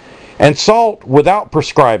oil, and salt without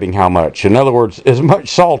prescribing how much. In other words, as much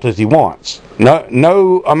salt as he wants.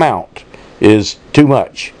 No amount is too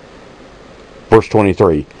much. Verse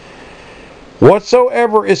 23.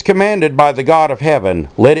 Whatsoever is commanded by the God of heaven,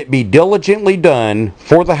 let it be diligently done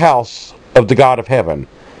for the house of the God of heaven.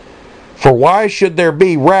 For why should there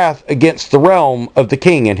be wrath against the realm of the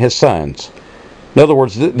king and his sons? In other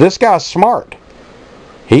words, this guy's smart.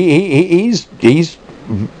 He's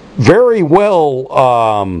very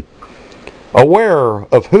well aware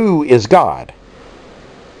of who is God.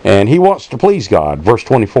 And he wants to please God. Verse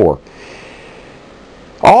 24.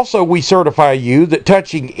 Also we certify you that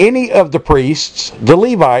touching any of the priests, the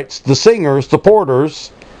Levites, the singers, the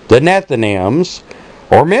porters, the Nethinims,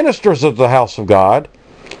 or ministers of the house of God,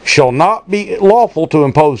 shall not be lawful to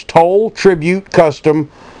impose toll, tribute,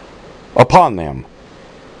 custom upon them.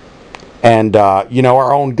 And,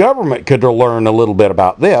 our own government could learn a little bit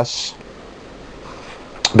about this.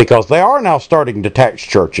 because they are now starting to tax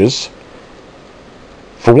churches.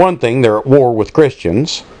 For one thing, they're at war with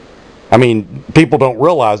Christians. I mean, people don't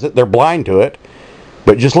realize it. They're blind to it.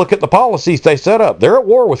 But just look at the policies they set up. They're at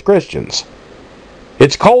war with Christians.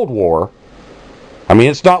 It's Cold War. I mean,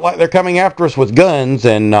 it's not like they're coming after us with guns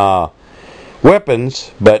and weapons,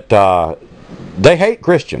 but they hate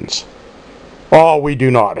Christians. Oh, we do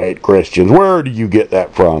not hate Christians. Where do you get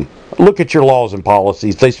that from? Look at your laws and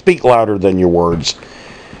policies. They speak louder than your words.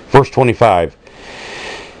 Verse 25.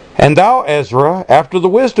 And thou, Ezra, after the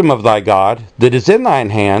wisdom of thy God, that is in thine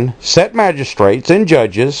hand, set magistrates and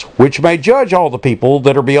judges, which may judge all the people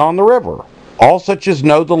that are beyond the river, all such as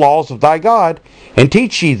know the laws of thy God, and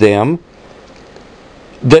teach ye them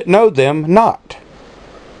that know them not.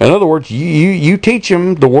 In other words, you teach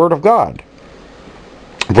them the word of God.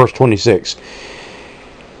 Verse 26.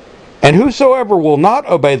 And whosoever will not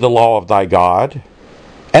obey the law of thy God,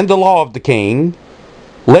 and the law of the king,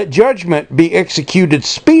 let judgment be executed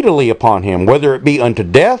speedily upon him, whether it be unto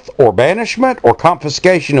death, or banishment, or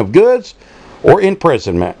confiscation of goods, or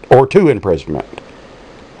imprisonment, or to imprisonment.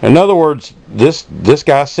 In other words, this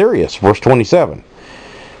guy's serious. Verse 27.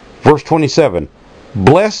 Verse 27.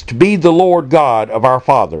 Blessed be the Lord God of our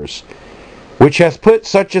fathers, which hath put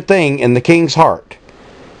such a thing in the king's heart,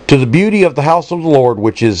 to the beauty of the house of the Lord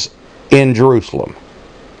which is in Jerusalem.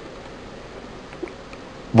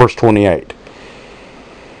 Verse 28.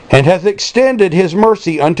 And hath extended his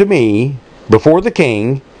mercy unto me before the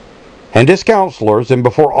king and his counselors, and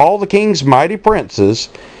before all the king's mighty princes,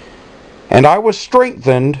 and I was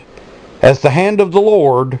strengthened as the hand of the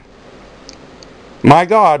Lord my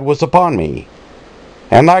God was upon me.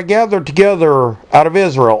 And I gathered together out of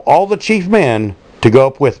Israel all the chief men to go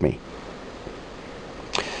up with me.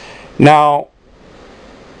 Now,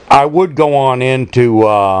 I would go on into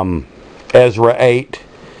Ezra 8,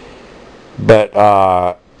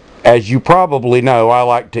 but as you probably know, I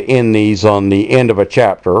like to end these on the end of a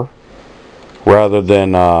chapter, rather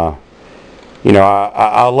than, I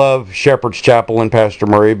love Shepherd's Chapel and Pastor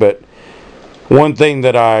Murray, but one thing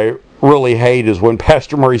that I really hate is when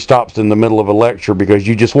Pastor Murray stops in the middle of a lecture, because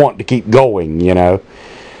you just want to keep going,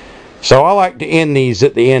 So I like to end these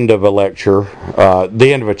at the end of a lecture,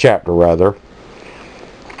 the end of a chapter, rather.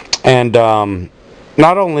 And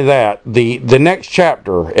not only that, the next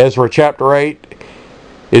chapter, Ezra chapter 8,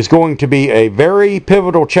 is going to be a very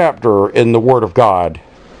pivotal chapter in the Word of God,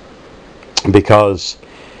 because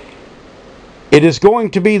it is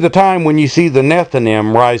going to be the time when you see the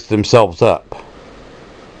Nethinim rise themselves up.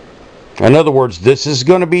 In other words, this is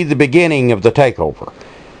going to be the beginning of the takeover.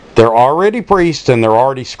 They're already priests and they're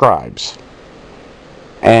already scribes.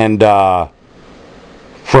 And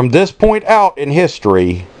from this point out in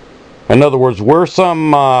history, in other words, we're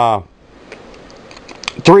some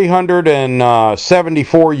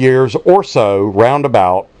 374 years or so,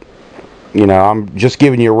 roundabout, I'm just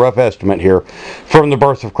giving you a rough estimate here, from the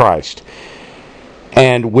birth of Christ.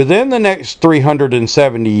 And within the next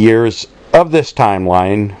 370 years of this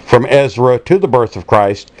timeline, from Ezra to the birth of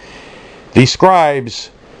Christ, the scribes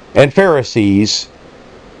and Pharisees,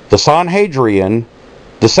 the Sanhedrin,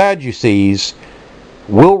 the Sadducees,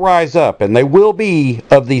 will rise up, and they will be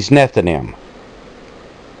of these Nethinim.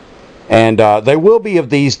 And they will be of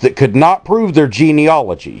these that could not prove their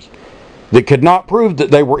genealogy, that could not prove that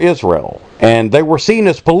they were Israel. And they were seen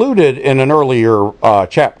as polluted in an earlier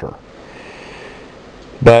chapter.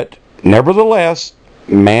 But nevertheless,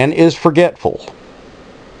 man is forgetful.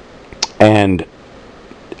 And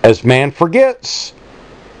as man forgets,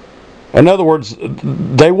 in other words,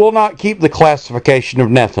 they will not keep the classification of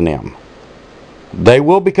Nethinim. They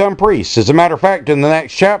will become priests. As a matter of fact, in the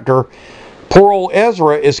next chapter, poor old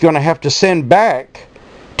Ezra is going to have to send back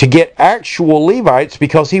to get actual Levites,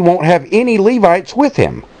 because he won't have any Levites with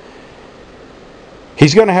him.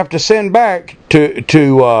 He's going to have to send back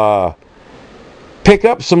to pick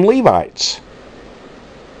up some Levites,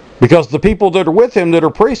 because the people that are with him that are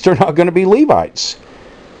priests are not going to be Levites.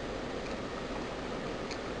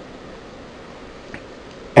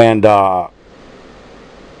 And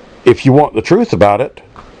if you want the truth about it,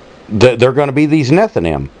 they're going to be these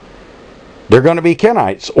Nethinim. They're going to be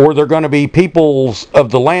Kenites, or they're going to be peoples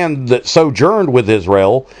of the land that sojourned with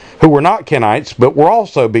Israel, who were not Kenites, but were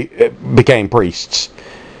also became priests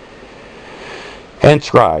and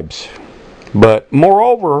scribes. But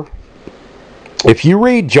moreover, if you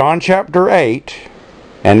read John chapter 8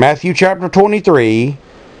 and Matthew chapter 23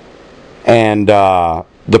 and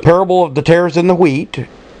the parable of the tares and the wheat,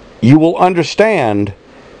 you will understand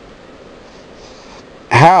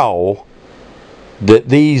how that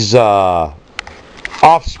these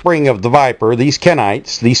offspring of the viper, these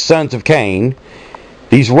Kenites, these sons of Cain,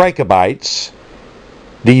 these Rechabites,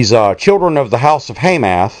 these children of the house of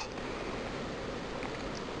Hamath,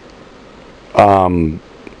 are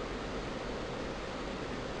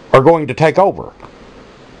going to take over.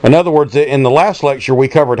 In other words, in the last lecture we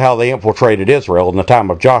covered how they infiltrated Israel in the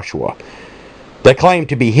time of Joshua. They claimed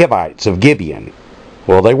to be Hivites of Gibeon.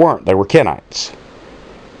 Well, they weren't. They were Kenites.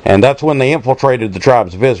 And that's when they infiltrated the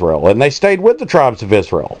tribes of Israel. And they stayed with the tribes of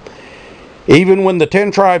Israel. Even when the 10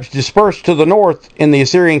 tribes dispersed to the north in the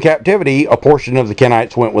Assyrian captivity, a portion of the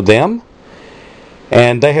Kenites went with them.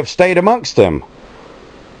 And they have stayed amongst them,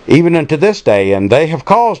 even unto this day. And they have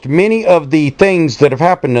caused many of the things that have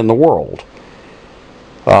happened in the world.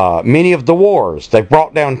 Many of the wars. They've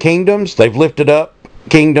brought down kingdoms. They've lifted up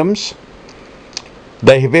kingdoms.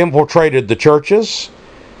 They have infiltrated the churches,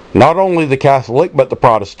 not only the Catholic, but the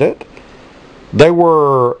Protestant. They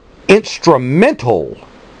were instrumental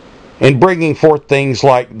in bringing forth things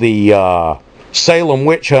like the Salem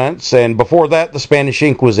witch hunts, and before that, the Spanish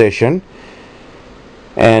Inquisition.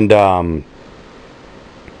 And the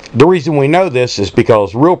reason we know this is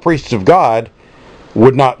because real priests of God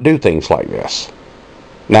would not do things like this.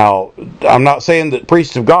 Now, I'm not saying that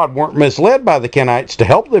priests of God weren't misled by the Kenites to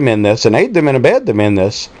help them in this and aid them and abet them in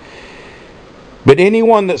this. But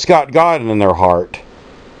anyone that's got God in their heart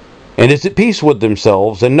and is at peace with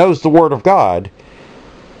themselves and knows the Word of God,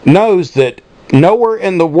 knows that nowhere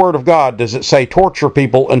in the Word of God does it say torture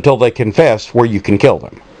people until they confess, where you can kill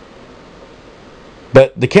them.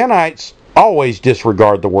 But the Kenites always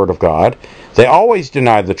disregard the Word of God. They always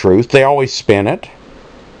deny the truth. They always spin it.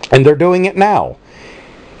 And they're doing it now.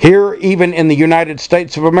 Here, even in the United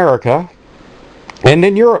States of America, and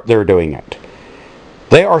in Europe, they're doing it.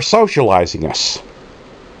 They are socializing us.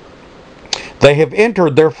 They have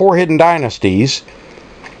entered their 4 hidden dynasties,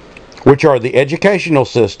 which are the educational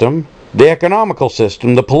system, the economical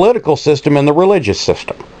system, the political system, and the religious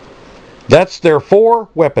system. That's their 4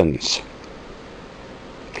 weapons.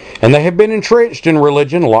 And they have been entrenched in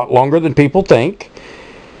religion a lot longer than people think.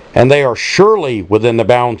 And they are surely within the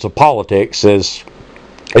bounds of politics, as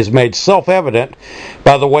is made self-evident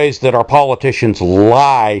by the ways that our politicians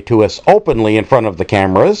lie to us openly in front of the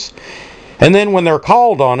cameras. And then when they're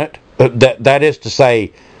called on it, that is to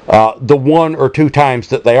say, the 1 or 2 times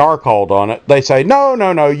that they are called on it, they say,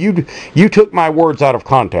 no, you took my words out of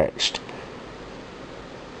context.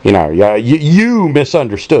 You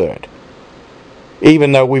misunderstood.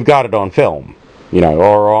 Even though we've got it on film,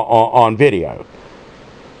 or on video.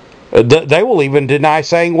 They will even deny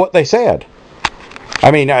saying what they said. I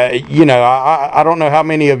mean, I don't know how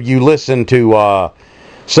many of you listen to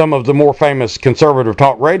some of the more famous conservative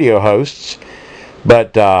talk radio hosts,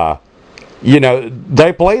 but,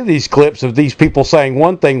 they play these clips of these people saying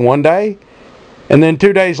one thing one day, and then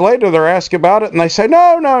 2 days later they're asked about it, and they say,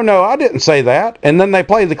 no, I didn't say that. And then they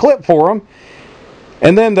play the clip for them,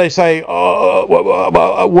 and then they say, okay,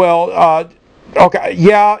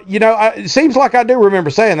 yeah, it seems like I do remember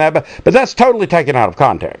saying that, but that's totally taken out of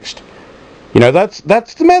context. That's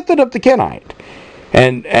the method of the Kenite.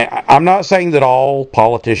 And I'm not saying that all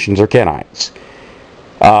politicians are Kenites.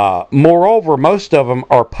 Moreover, most of them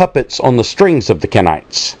are puppets on the strings of the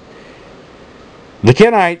Kenites. The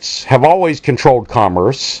Kenites have always controlled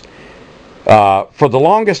commerce. For the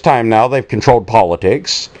longest time now, they've controlled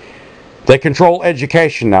politics. They control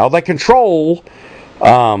education now. They control,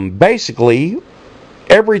 basically,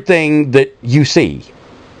 everything that you see.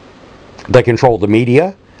 They control the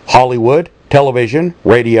media, Hollywood, television,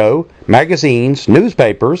 radio, magazines,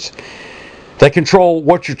 newspapers. They control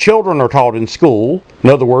what your children are taught in school. In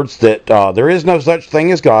other words, that there is no such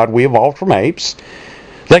thing as God. We evolved from apes.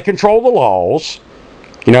 They control the laws.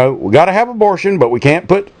 We got to have abortion, but we can't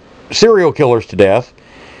put serial killers to death.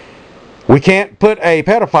 We can't put a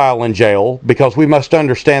pedophile in jail because we must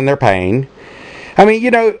understand their pain. I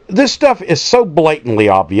mean, this stuff is so blatantly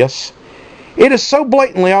obvious. It is so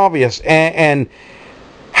blatantly obvious, and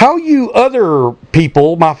how you other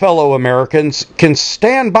people, my fellow Americans, can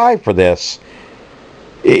stand by for this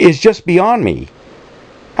is just beyond me.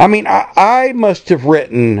 I mean, I must have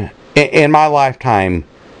written in my lifetime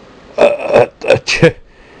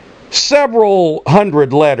several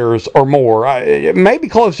hundred letters or more, maybe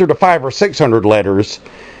closer to 500 or 600 letters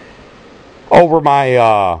over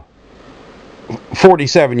my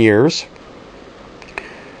 47 years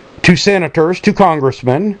to senators, to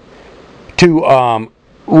congressmen, to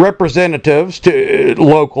representatives, to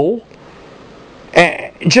local,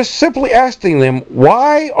 and just simply asking them,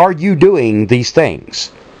 why are you doing these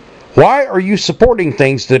things? Why are you supporting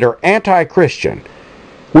things that are anti-Christian,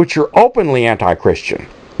 which are openly anti-Christian?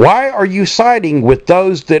 Why are you siding with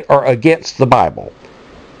those that are against the Bible?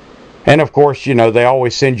 And of course, you know, they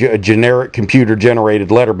always send you a generic computer-generated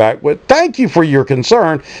letter back with, "Thank you for your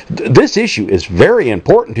concern. This issue is very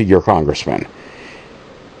important to your congressman."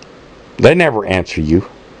 They never answer you.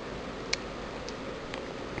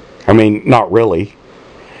 I mean, not really.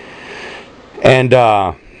 And,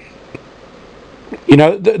 you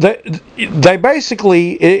know, they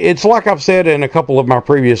basically, it's like I've said in a couple of my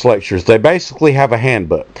previous lectures, they basically have a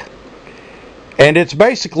handbook. And it's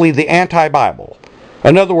basically the anti-Bible.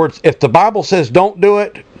 In other words, if the Bible says don't do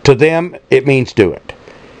it, to them, it means do it.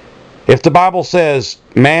 If the Bible says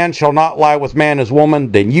man shall not lie with man as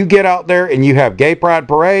woman, then you get out there and you have gay pride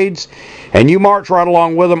parades, and you march right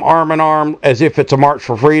along with them, arm in arm, as if it's a march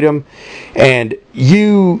for freedom. And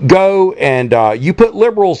you go and you put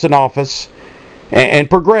liberals in office, and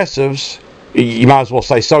progressives, you might as well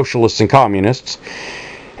say socialists and communists,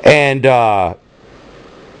 and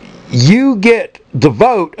you get the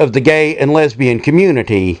vote of the gay and lesbian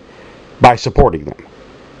community by supporting them.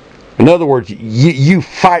 In other words, you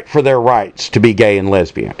fight for their rights to be gay and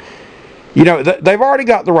lesbian. You know, they've already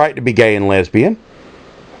got the right to be gay and lesbian.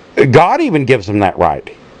 God even gives them that right.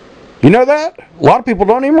 You know that? A lot of people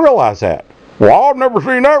don't even realize that. Well, I've never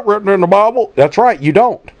seen that written in the Bible. That's right, you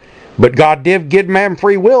don't. But God did give man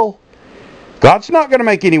free will. God's not going to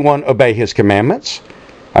make anyone obey His commandments.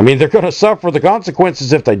 I mean, they're going to suffer the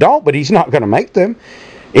consequences if they don't, but He's not going to make them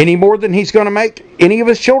any more than He's going to make any of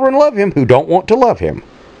His children love Him who don't want to love Him.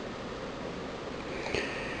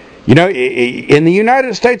 You know, in the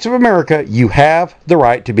United States of America, you have the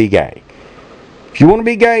right to be gay. If you want to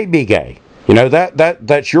be gay, be gay. You know,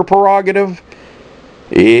 that's your prerogative.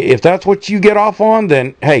 If that's what you get off on,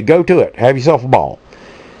 then, hey, go to it. Have yourself a ball.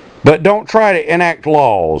 But don't try to enact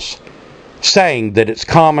laws saying that it's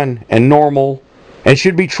common and normal and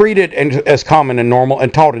should be treated as common and normal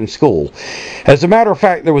and taught in school. As a matter of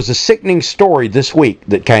fact, there was a sickening story this week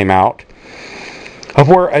that came out of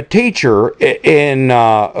where a teacher, in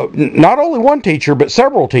not only one teacher, but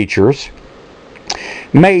several teachers,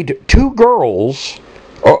 made two girls,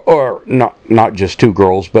 or not just two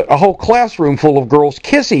girls, but a whole classroom full of girls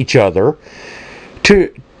kiss each other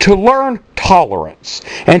to learn tolerance.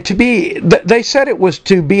 And they said it was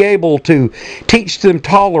to be able to teach them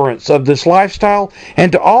tolerance of this lifestyle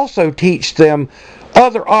and to also teach them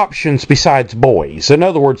other options besides boys. In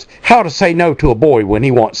other words, how to say no to a boy when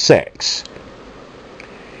he wants sex.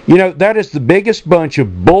 You know, that is the biggest bunch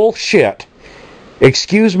of bullshit,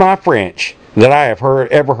 excuse my French, that I have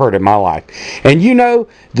ever heard in my life. And you know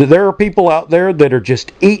that there are people out there that are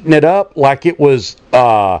just eating it up like it was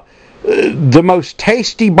the most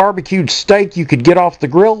tasty barbecued steak you could get off the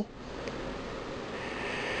grill.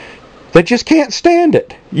 They just can't stand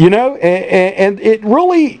it, you know, and it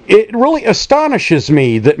really astonishes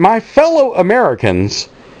me that my fellow Americans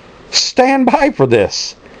stand by for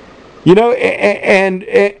this, you know,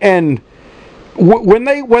 and when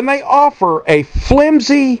they offer a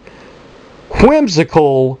flimsy,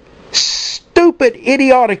 whimsical, stupid,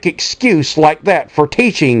 idiotic excuse like that for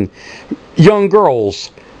teaching young girls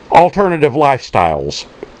alternative lifestyles,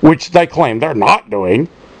 which they claim they're not doing.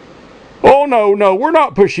 Oh, no, we're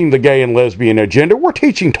not pushing the gay and lesbian agenda. We're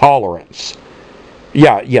teaching tolerance.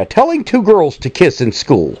 Yeah, telling two girls to kiss in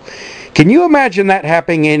school. Can you imagine that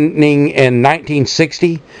happening in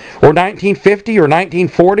 1960 or 1950 or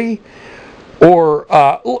 1940? Or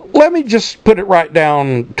let me just put it right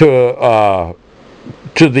down to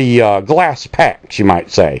the glass packs, you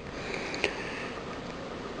might say.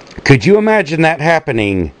 Could you imagine that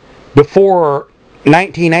happening before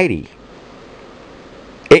 1980?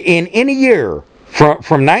 In any year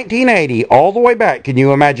from 1980 all the way back, can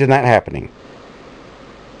you imagine that happening?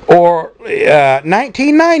 Or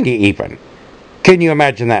 1990 even. Can you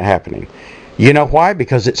imagine that happening? You know why?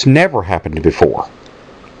 Because it's never happened before.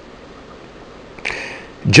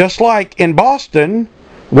 Just like in Boston,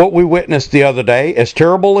 what we witnessed the other day, as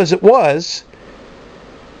terrible as it was,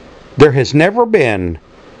 there have never been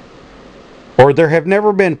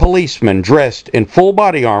policemen dressed in full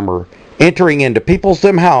body armor entering into people's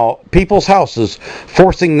houses,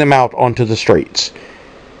 forcing them out onto the streets.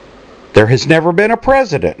 There has never been a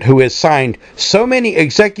president who has signed so many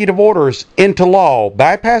executive orders into law,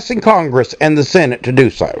 bypassing Congress and the Senate to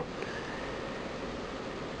do so.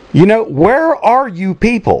 You know, where are you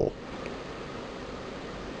people?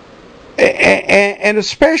 And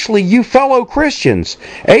especially you fellow Christians.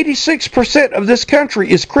 86% of this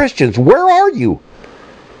country is Christians. Where are you?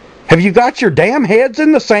 Have you got your damn heads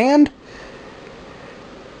in the sand?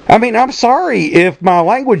 I mean, I'm sorry if my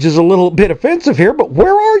language is a little bit offensive here, but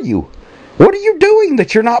where are you? What are you doing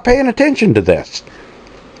that you're not paying attention to this?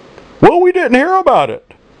 Well, we didn't hear about it.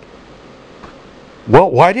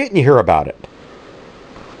 Well, why didn't you hear about it?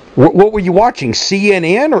 What were you watching?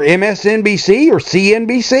 CNN or MSNBC or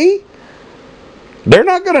CNBC? They're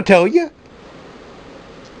not going to tell you.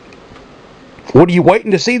 What are you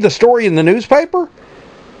waiting to see the story in the newspaper?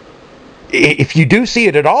 If you do see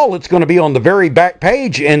it at all, it's going to be on the very back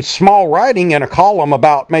page in small writing in a column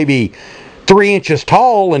about maybe 3 inches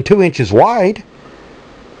tall and 2 inches wide.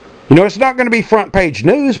 You know, it's not going to be front page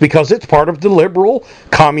news because it's part of the liberal,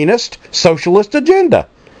 communist, socialist agenda.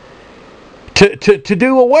 To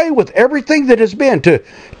do away with everything that has been,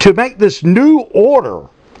 to make this new order,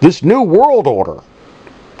 this new world order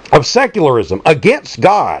of secularism against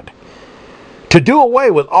God, to do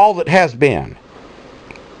away with all that has been,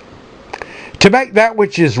 to make that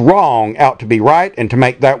which is wrong out to be right, and to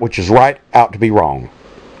make that which is right out to be wrong.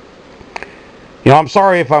 You know, I'm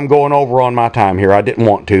sorry if I'm going over on my time here. I didn't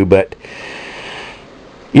want to, but,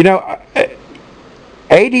 you know,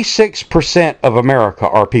 86% of America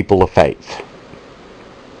are people of faith.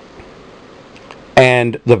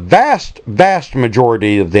 And the vast, vast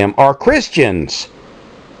majority of them are Christians.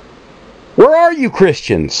 Where are you,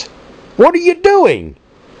 Christians? What are you doing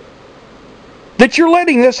that you're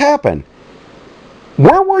letting this happen?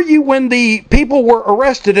 Where were you when the people were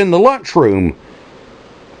arrested in the lunchroom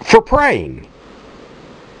for praying?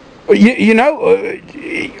 You know,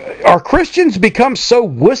 are Christians become so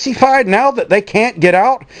wussified now that they can't get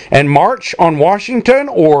out and march on Washington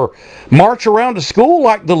or march around a school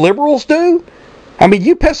like the liberals do? I mean,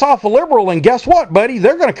 you piss off a liberal and guess what, buddy?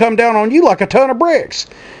 They're going to come down on you like a ton of bricks.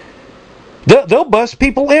 They'll bust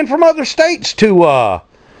people in from other states to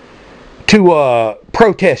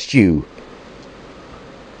protest you.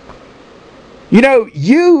 You know,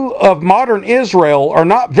 you of modern Israel are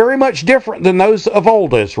not very much different than those of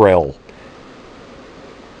old Israel.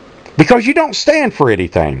 Because you don't stand for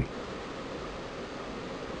anything.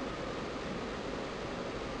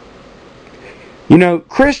 You know,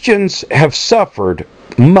 Christians have suffered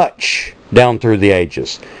much down through the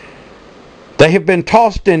ages. They have been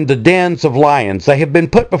tossed into dens of lions. They have been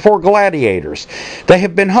put before gladiators. They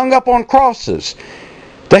have been hung up on crosses.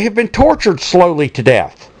 They have been tortured slowly to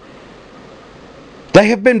death. They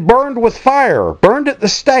have been burned with fire, burned at the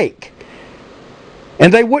stake.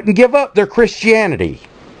 And they wouldn't give up their Christianity.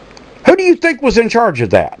 Who do you think was in charge of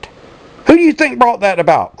that? Who do you think brought that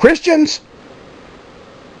about? Christians?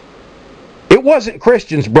 It wasn't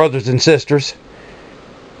Christians, brothers and sisters.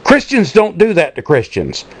 Christians don't do that to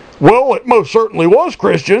Christians. Well, it most certainly was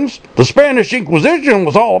Christians. The Spanish Inquisition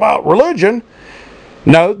was all about religion.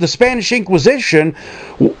 No, the Spanish Inquisition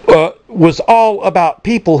was all about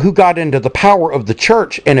people who got into the power of the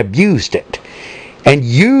church and abused it. And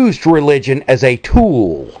used religion as a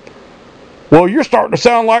tool. Well, you're starting to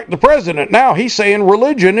sound like the president now. He's saying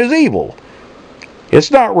religion is evil.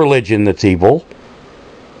 It's not religion that's evil.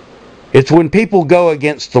 It's when people go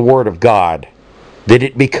against the Word of God that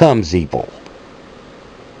it becomes evil.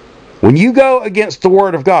 When you go against the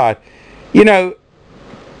Word of God, you know,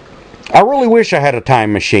 I really wish I had a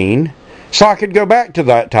time machine so I could go back to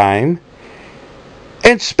that time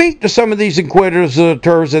and speak to some of these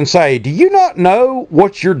inquisitors and say, do you not know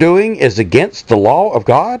what you're doing is against the law of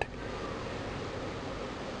God?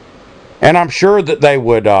 And I'm sure that they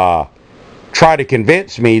would try to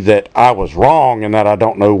convince me that I was wrong and that I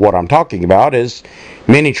don't know what I'm talking about, as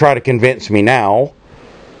many try to convince me now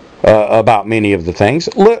about many of the things.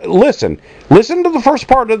 Listen to the first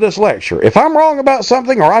part of this lecture. If I'm wrong about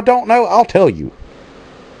something or I don't know, I'll tell you.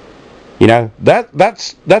 You know,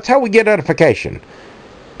 that's how we get edification.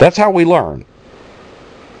 That's how we learn.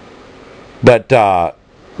 But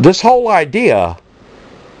this whole idea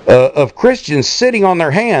of Christians sitting on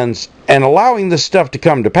their hands and allowing this stuff to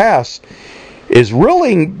come to pass is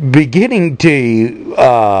really beginning to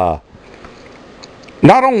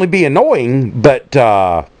not only be annoying, but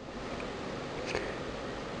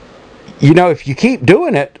you know, if you keep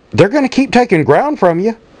doing it, they're going to keep taking ground from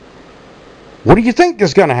you. What do you think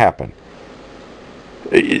is going to happen?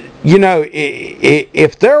 You know,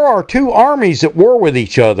 if there are two armies at war with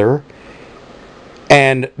each other,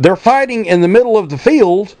 and they're fighting in the middle of the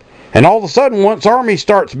field, and all of a sudden one army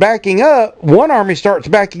starts backing up,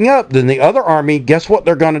 then the other army, guess what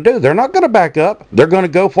they're going to do? They're not going to back up. They're going to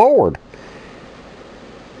go forward.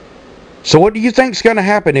 So what do you think is going to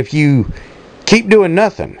happen if you keep doing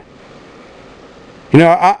nothing? You know,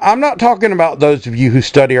 I'm not talking about those of you who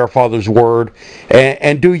study our Father's Word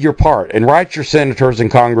and do your part and write your senators and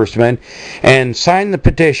congressmen and sign the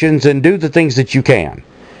petitions and do the things that you can.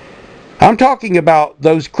 I'm talking about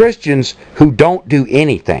those Christians who don't do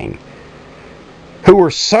anything, who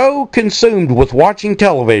are so consumed with watching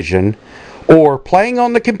television or playing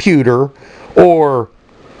on the computer or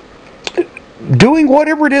doing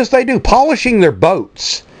whatever it is they do, polishing their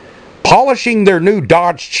boats, polishing their new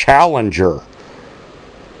Dodge Challenger.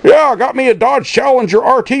 Yeah, I got me a Dodge Challenger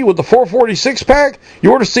RT with the 446 pack.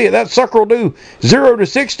 You ought to see it. That sucker will do 0 to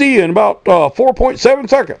 60 in about 4.7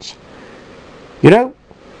 seconds. You know?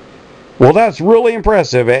 Well, that's really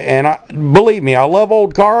impressive. And believe me, I love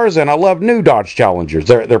old cars and I love new Dodge Challengers.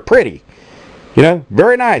 They're pretty. You know?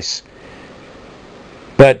 Very nice.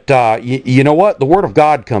 But you know what? The Word of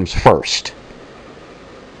God comes first.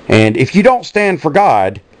 And if you don't stand for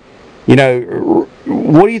God, you know,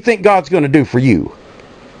 what do you think God's going to do for you?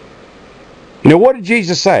 You know, what did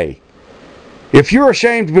Jesus say? If you're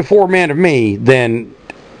ashamed before men of me, then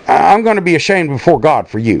I'm going to be ashamed before God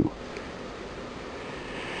for you.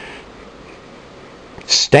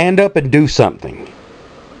 Stand up and do something.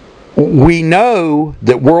 We know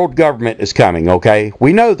that world government is coming, okay?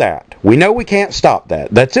 We know that. We know we can't stop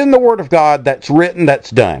that. That's in the Word of God. That's written.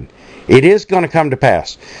 That's done. It is going to come to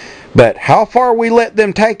pass. But how far we let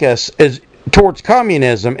them take us towards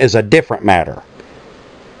communism is a different matter.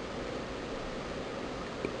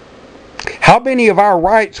 How many of our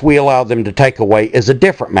rights we allow them to take away is a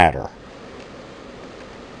different matter.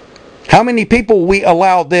 How many people we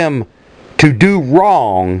allow them to do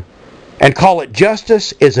wrong and call it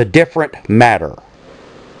justice is a different matter.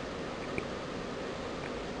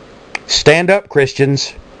 Stand up,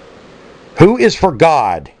 Christians. Who is for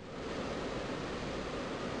God?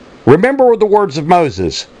 Remember the words of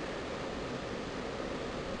Moses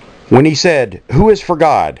when he said, "Who is for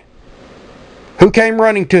God?" Who came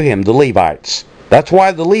running to him? The Levites. That's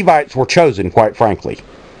why the Levites were chosen, quite frankly.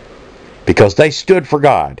 Because they stood for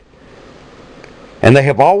God. And they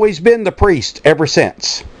have always been the priests ever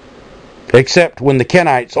since. Except when the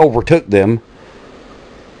Kenites overtook them.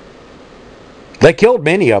 They killed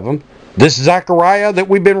many of them. This Zechariah that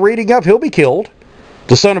we've been reading of, he'll be killed.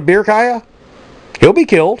 The son of Berechiah, he'll be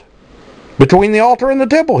killed. Between the altar and the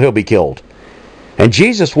temple, he'll be killed. And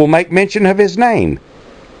Jesus will make mention of his name.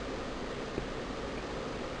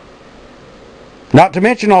 Not to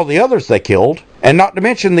mention all the others they killed, and not to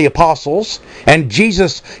mention the apostles, and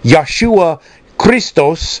Jesus, Yeshua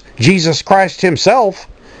Christos, Jesus Christ himself,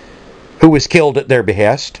 who was killed at their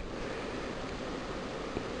behest.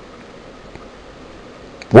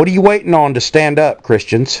 What are you waiting on to stand up,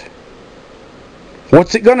 Christians?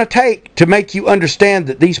 What's it going to take to make you understand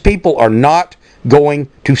that these people are not going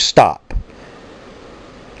to stop?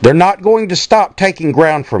 They're not going to stop taking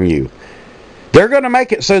ground from you. They're going to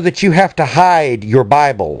make it so that you have to hide your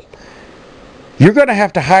Bible. You're going to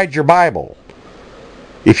have to hide your Bible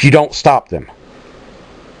if you don't stop them.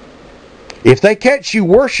 If they catch you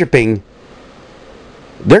worshiping,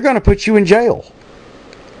 they're going to put you in jail.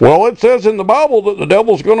 Well, it says in the Bible that the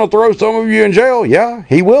devil's going to throw some of you in jail. Yeah,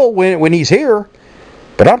 he will when he's here.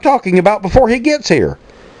 But I'm talking about before he gets here.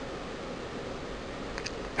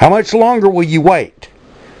 How much longer will you wait?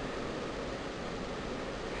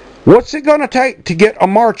 What's it going to take to get a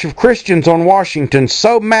march of Christians on Washington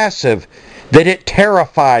so massive that it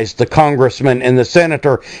terrifies the congressman and the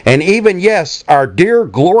senator and even, yes, our dear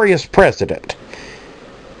glorious president?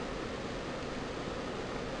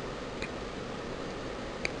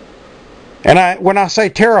 And when I say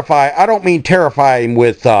terrify, I don't mean terrify him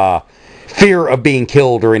with fear of being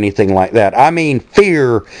killed or anything like that. I mean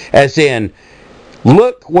fear as in,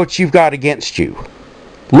 look what you've got against you.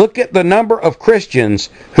 Look at the number of Christians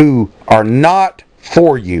who are not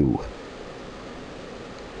for you.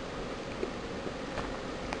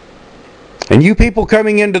 And you people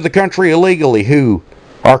coming into the country illegally who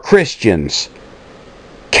are Christians,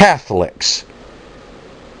 Catholics,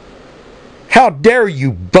 how dare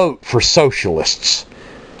you vote for socialists?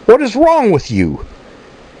 What is wrong with you?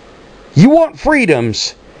 You want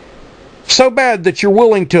freedoms so bad that you're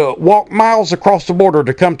willing to walk miles across the border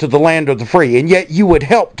to come to the land of the free, and yet you would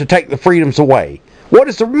help to take the freedoms away. What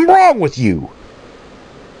is wrong with you?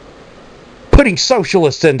 Putting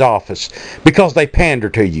socialists into office because they pander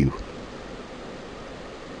to you.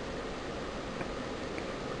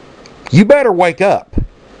 You better wake up.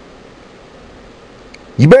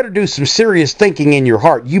 You better do some serious thinking in your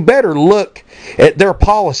heart. You better look at their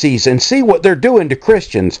policies and see what they're doing to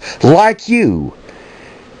Christians like you.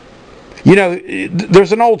 You know,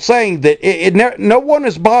 there's an old saying that no one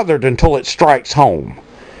is bothered until it strikes home.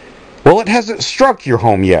 Well, it hasn't struck your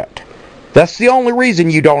home yet. That's the only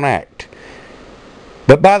reason you don't act.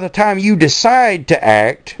 But by the time you decide to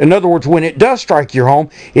act, in other words, when it does strike your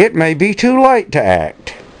home, it may be too late to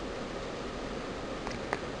act.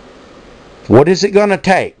 What is it going to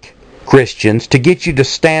take, Christians, to get you to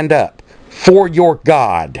stand up for your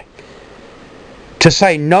God? To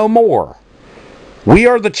say no more. We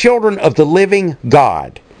are the children of the living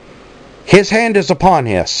God. His hand is upon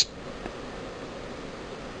us.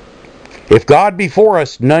 If God be for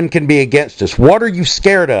us, none can be against us. What are you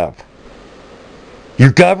scared of?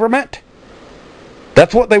 Your government?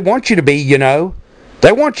 That's what they want you to be, you know.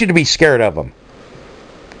 They want you to be scared of them,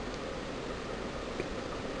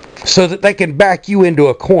 so that they can back you into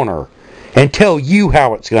a corner and tell you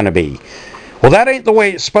how it's going to be. Well, that ain't the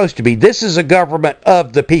way it's supposed to be. This is a government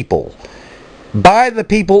of the people, by the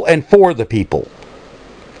people and for the people.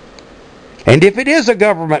 And if it is a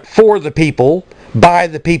government for the people, by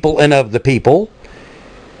the people and of the people,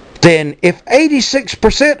 then if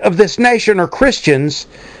 86% of this nation are Christians,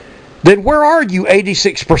 then where are you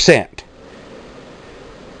 86%?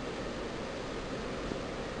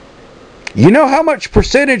 You know how much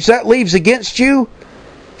percentage that leaves against you?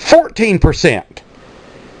 14%.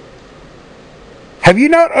 Have you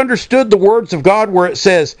not understood the words of God where it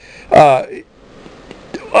says,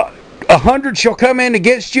 100 shall come in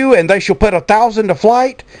against you and they shall put 1,000 to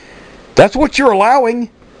flight? That's what you're allowing.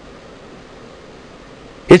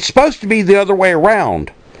 It's supposed to be the other way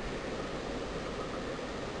around.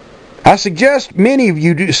 I suggest many of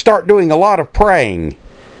you start doing a lot of praying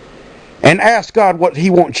and ask God what He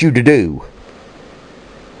wants you to do,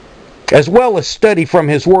 as well as study from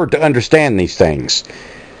His Word to understand these things.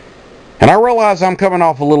 And I realize I'm coming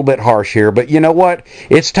off a little bit harsh here, but you know what?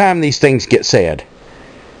 It's time these things get said.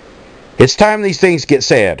 It's time these things get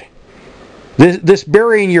said. This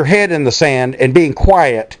burying your head in the sand and being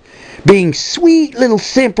quiet, being sweet little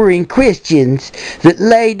simpering Christians that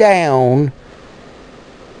lay down.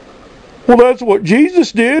 Well, that's what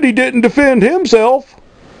Jesus did. He didn't defend Himself.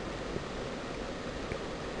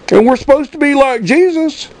 And we're supposed to be like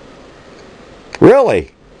Jesus.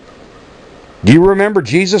 Really? Do you remember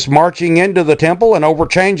Jesus marching into the temple and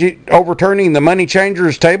overturning the money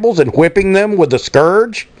changers' tables and whipping them with a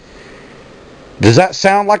scourge? Does that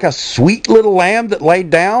sound like a sweet little lamb that laid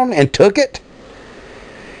down and took it?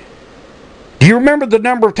 Do you remember the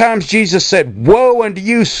number of times Jesus said, "Woe unto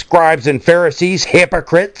you, scribes and Pharisees,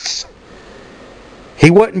 hypocrites"? He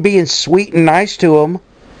wasn't being sweet and nice to them.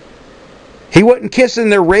 He wasn't kissing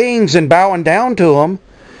their rings and bowing down to them.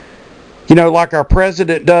 You know, like our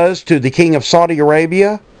president does to the king of Saudi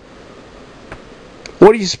Arabia.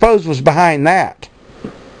 What do you suppose was behind that?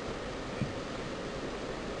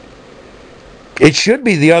 It should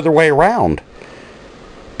be the other way around.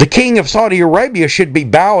 The king of Saudi Arabia should be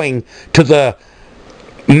bowing to the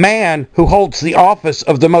man who holds the office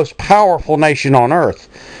of the most powerful nation on earth.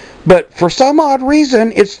 But for some odd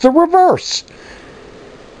reason, it's the reverse.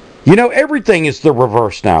 You know, everything is the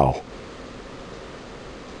reverse now.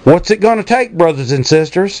 What's it going to take, brothers and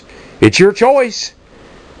sisters? It's your choice.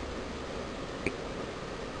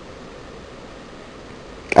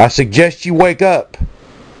 I suggest you wake up.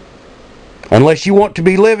 Unless you want to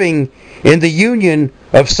be living in the union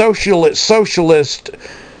of socialist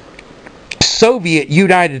Soviet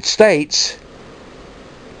United States,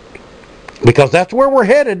 because that's where we're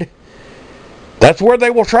headed. That's where they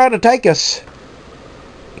will try to take us.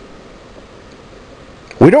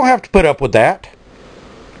 We don't have to put up with that.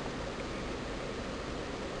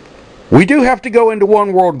 We do have to go into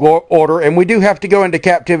one world order, and we do have to go into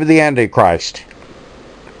captivity of the Antichrist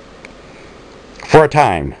for a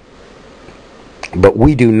time. But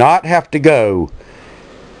we do not have to go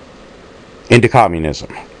into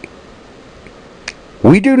communism.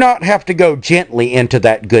 We do not have to go gently into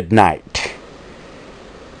that good night.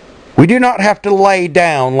 We do not have to lay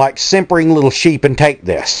down like simpering little sheep and take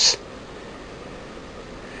this.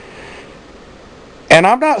 And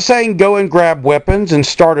I'm not saying go and grab weapons and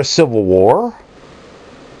start a civil war.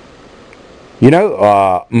 You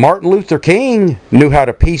know, Martin Luther King knew how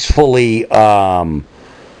to peacefully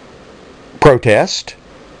protest.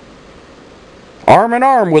 Arm in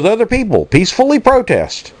arm with other people. Peacefully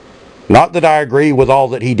protest. Not that I agree with all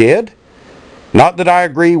that he did. Not that I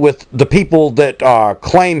agree with the people that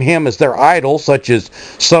claim him as their idol, such as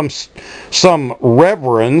some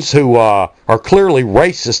reverends who are clearly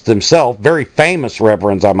racist themselves. Very famous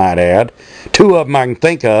reverends, I might add. Two of them I can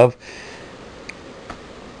think of.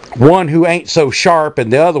 One who ain't so sharp,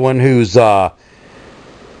 and the other one who's a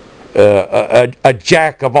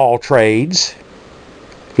jack of all trades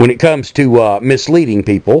when it comes to misleading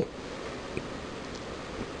people.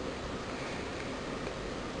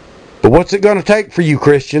 But what's it going to take for you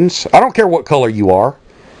Christians? I don't care what color you are.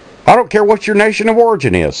 I don't care what your nation of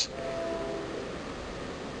origin is.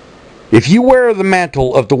 If you wear the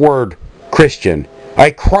mantle of the word Christian,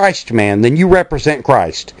 a Christ man, then you represent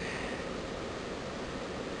Christ.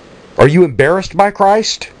 Are you embarrassed by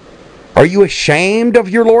Christ? Are you ashamed of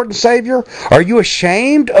your Lord and Savior? Are you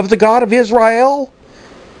ashamed of the God of Israel?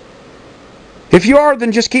 If you are,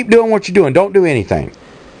 then just keep doing what you're doing. Don't do anything.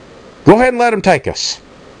 Go ahead and let them take us.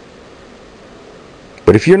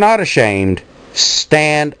 But if you're not ashamed,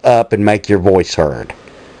 stand up and make your voice heard.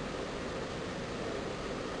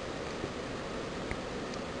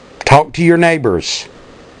 Talk to your neighbors.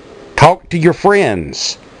 Talk to your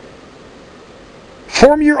friends.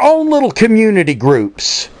 Form your own little community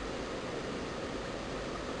groups.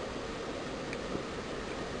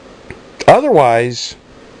 Otherwise,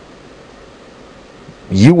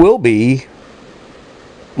 you will be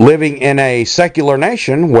living in a secular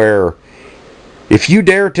nation where if you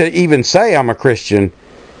dare to even say I'm a Christian,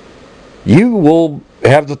 you will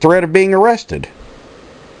have the threat of being arrested.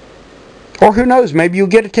 Or who knows, maybe you'll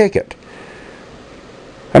get a ticket.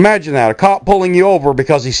 Imagine that, a cop pulling you over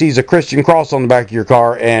because he sees a Christian cross on the back of your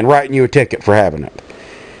car and writing you a ticket for having it.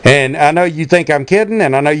 And I know you think I'm kidding,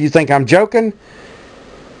 and I know you think I'm joking,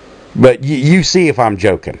 but you see if I'm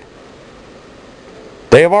joking.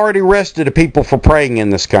 They have already arrested people for praying in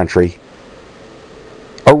this country.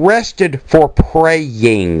 Arrested for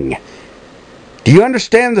praying. Do you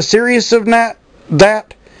understand the seriousness of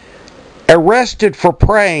that? Arrested for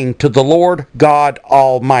praying to the Lord God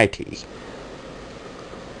Almighty.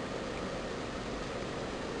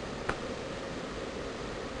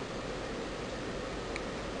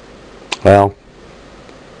 Well,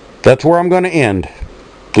 that's where I'm going to end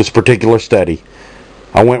this particular study.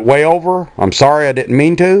 I went way over. I'm sorry, I didn't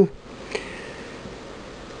mean to.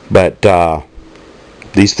 But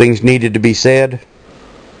these things needed to be said.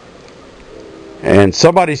 And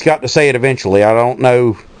somebody's got to say it eventually. I don't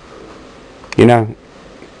know. You know,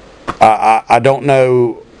 I don't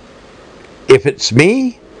know if it's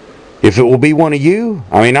me, if it will be one of you.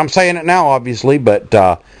 I mean, I'm saying it now, obviously,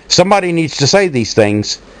 but somebody needs to say these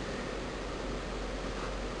things.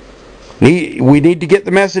 We need to get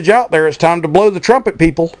the message out there. It's time to blow the trumpet,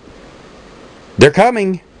 people. They're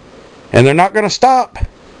coming, and they're not going to stop.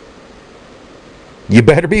 You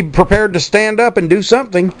better be prepared to stand up and do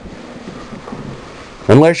something.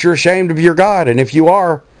 Unless you're ashamed of your God, and if you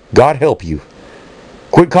are, God help you.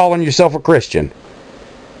 Quit calling yourself a Christian.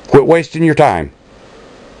 Quit wasting your time.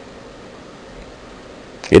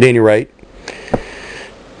 At any rate,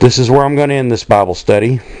 this is where I'm going to end this Bible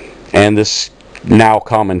study and this now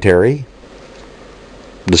commentary.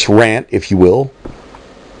 This rant, if you will.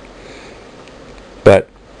 But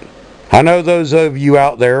I know those of you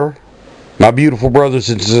out there, my beautiful brothers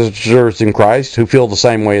and sisters in Christ, who feel the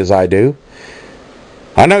same way as I do.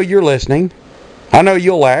 I know you're listening. I know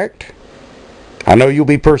you'll act. I know you'll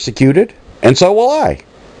be persecuted. And so will I.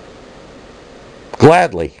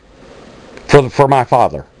 Gladly. For my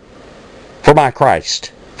Father. For my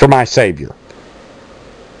Christ. For my Savior.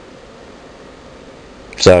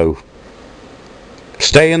 So,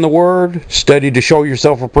 stay in the Word, study to show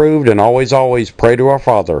yourself approved, and always pray to our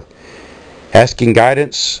Father, asking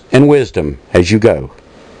guidance and wisdom as you go.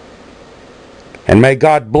 And may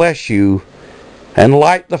God bless you and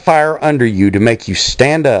light the fire under you to make you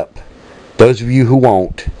stand up, those of you who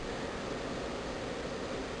won't,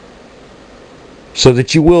 so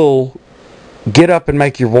that you will get up and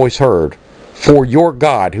make your voice heard for your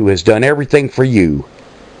God who has done everything for you.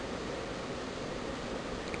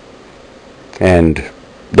 And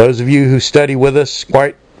those of you who study with us,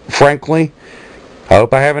 quite frankly, I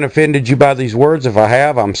hope I haven't offended you by these words. If I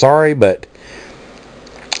have, I'm sorry, but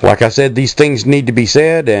like I said, these things need to be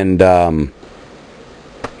said, and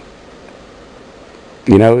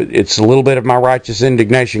you know, it's a little bit of my righteous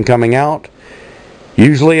indignation coming out.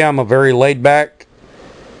 Usually I'm a very laid-back,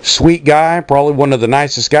 sweet guy, probably one of the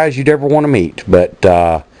nicest guys you'd ever want to meet, but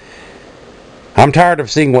I'm tired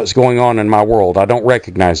of seeing what's going on in my world. I don't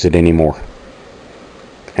recognize it anymore.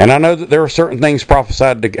 And I know that there are certain things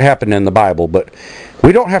prophesied to happen in the Bible, but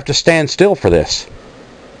we don't have to stand still for this.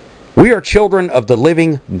 We are children of the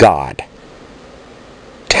living God.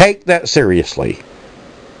 Take that seriously.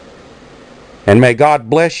 And may God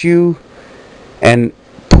bless you, and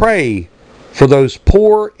pray for those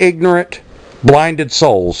poor, ignorant, blinded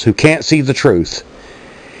souls who can't see the truth.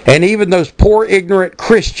 And even those poor, ignorant,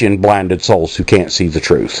 Christian blinded souls who can't see the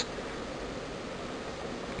truth.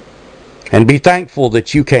 And be thankful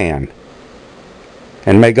that you can.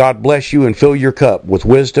 And may God bless you and fill your cup with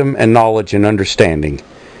wisdom and knowledge and understanding.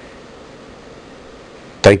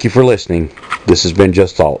 Thank you for listening. This has been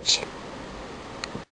Just Thoughts.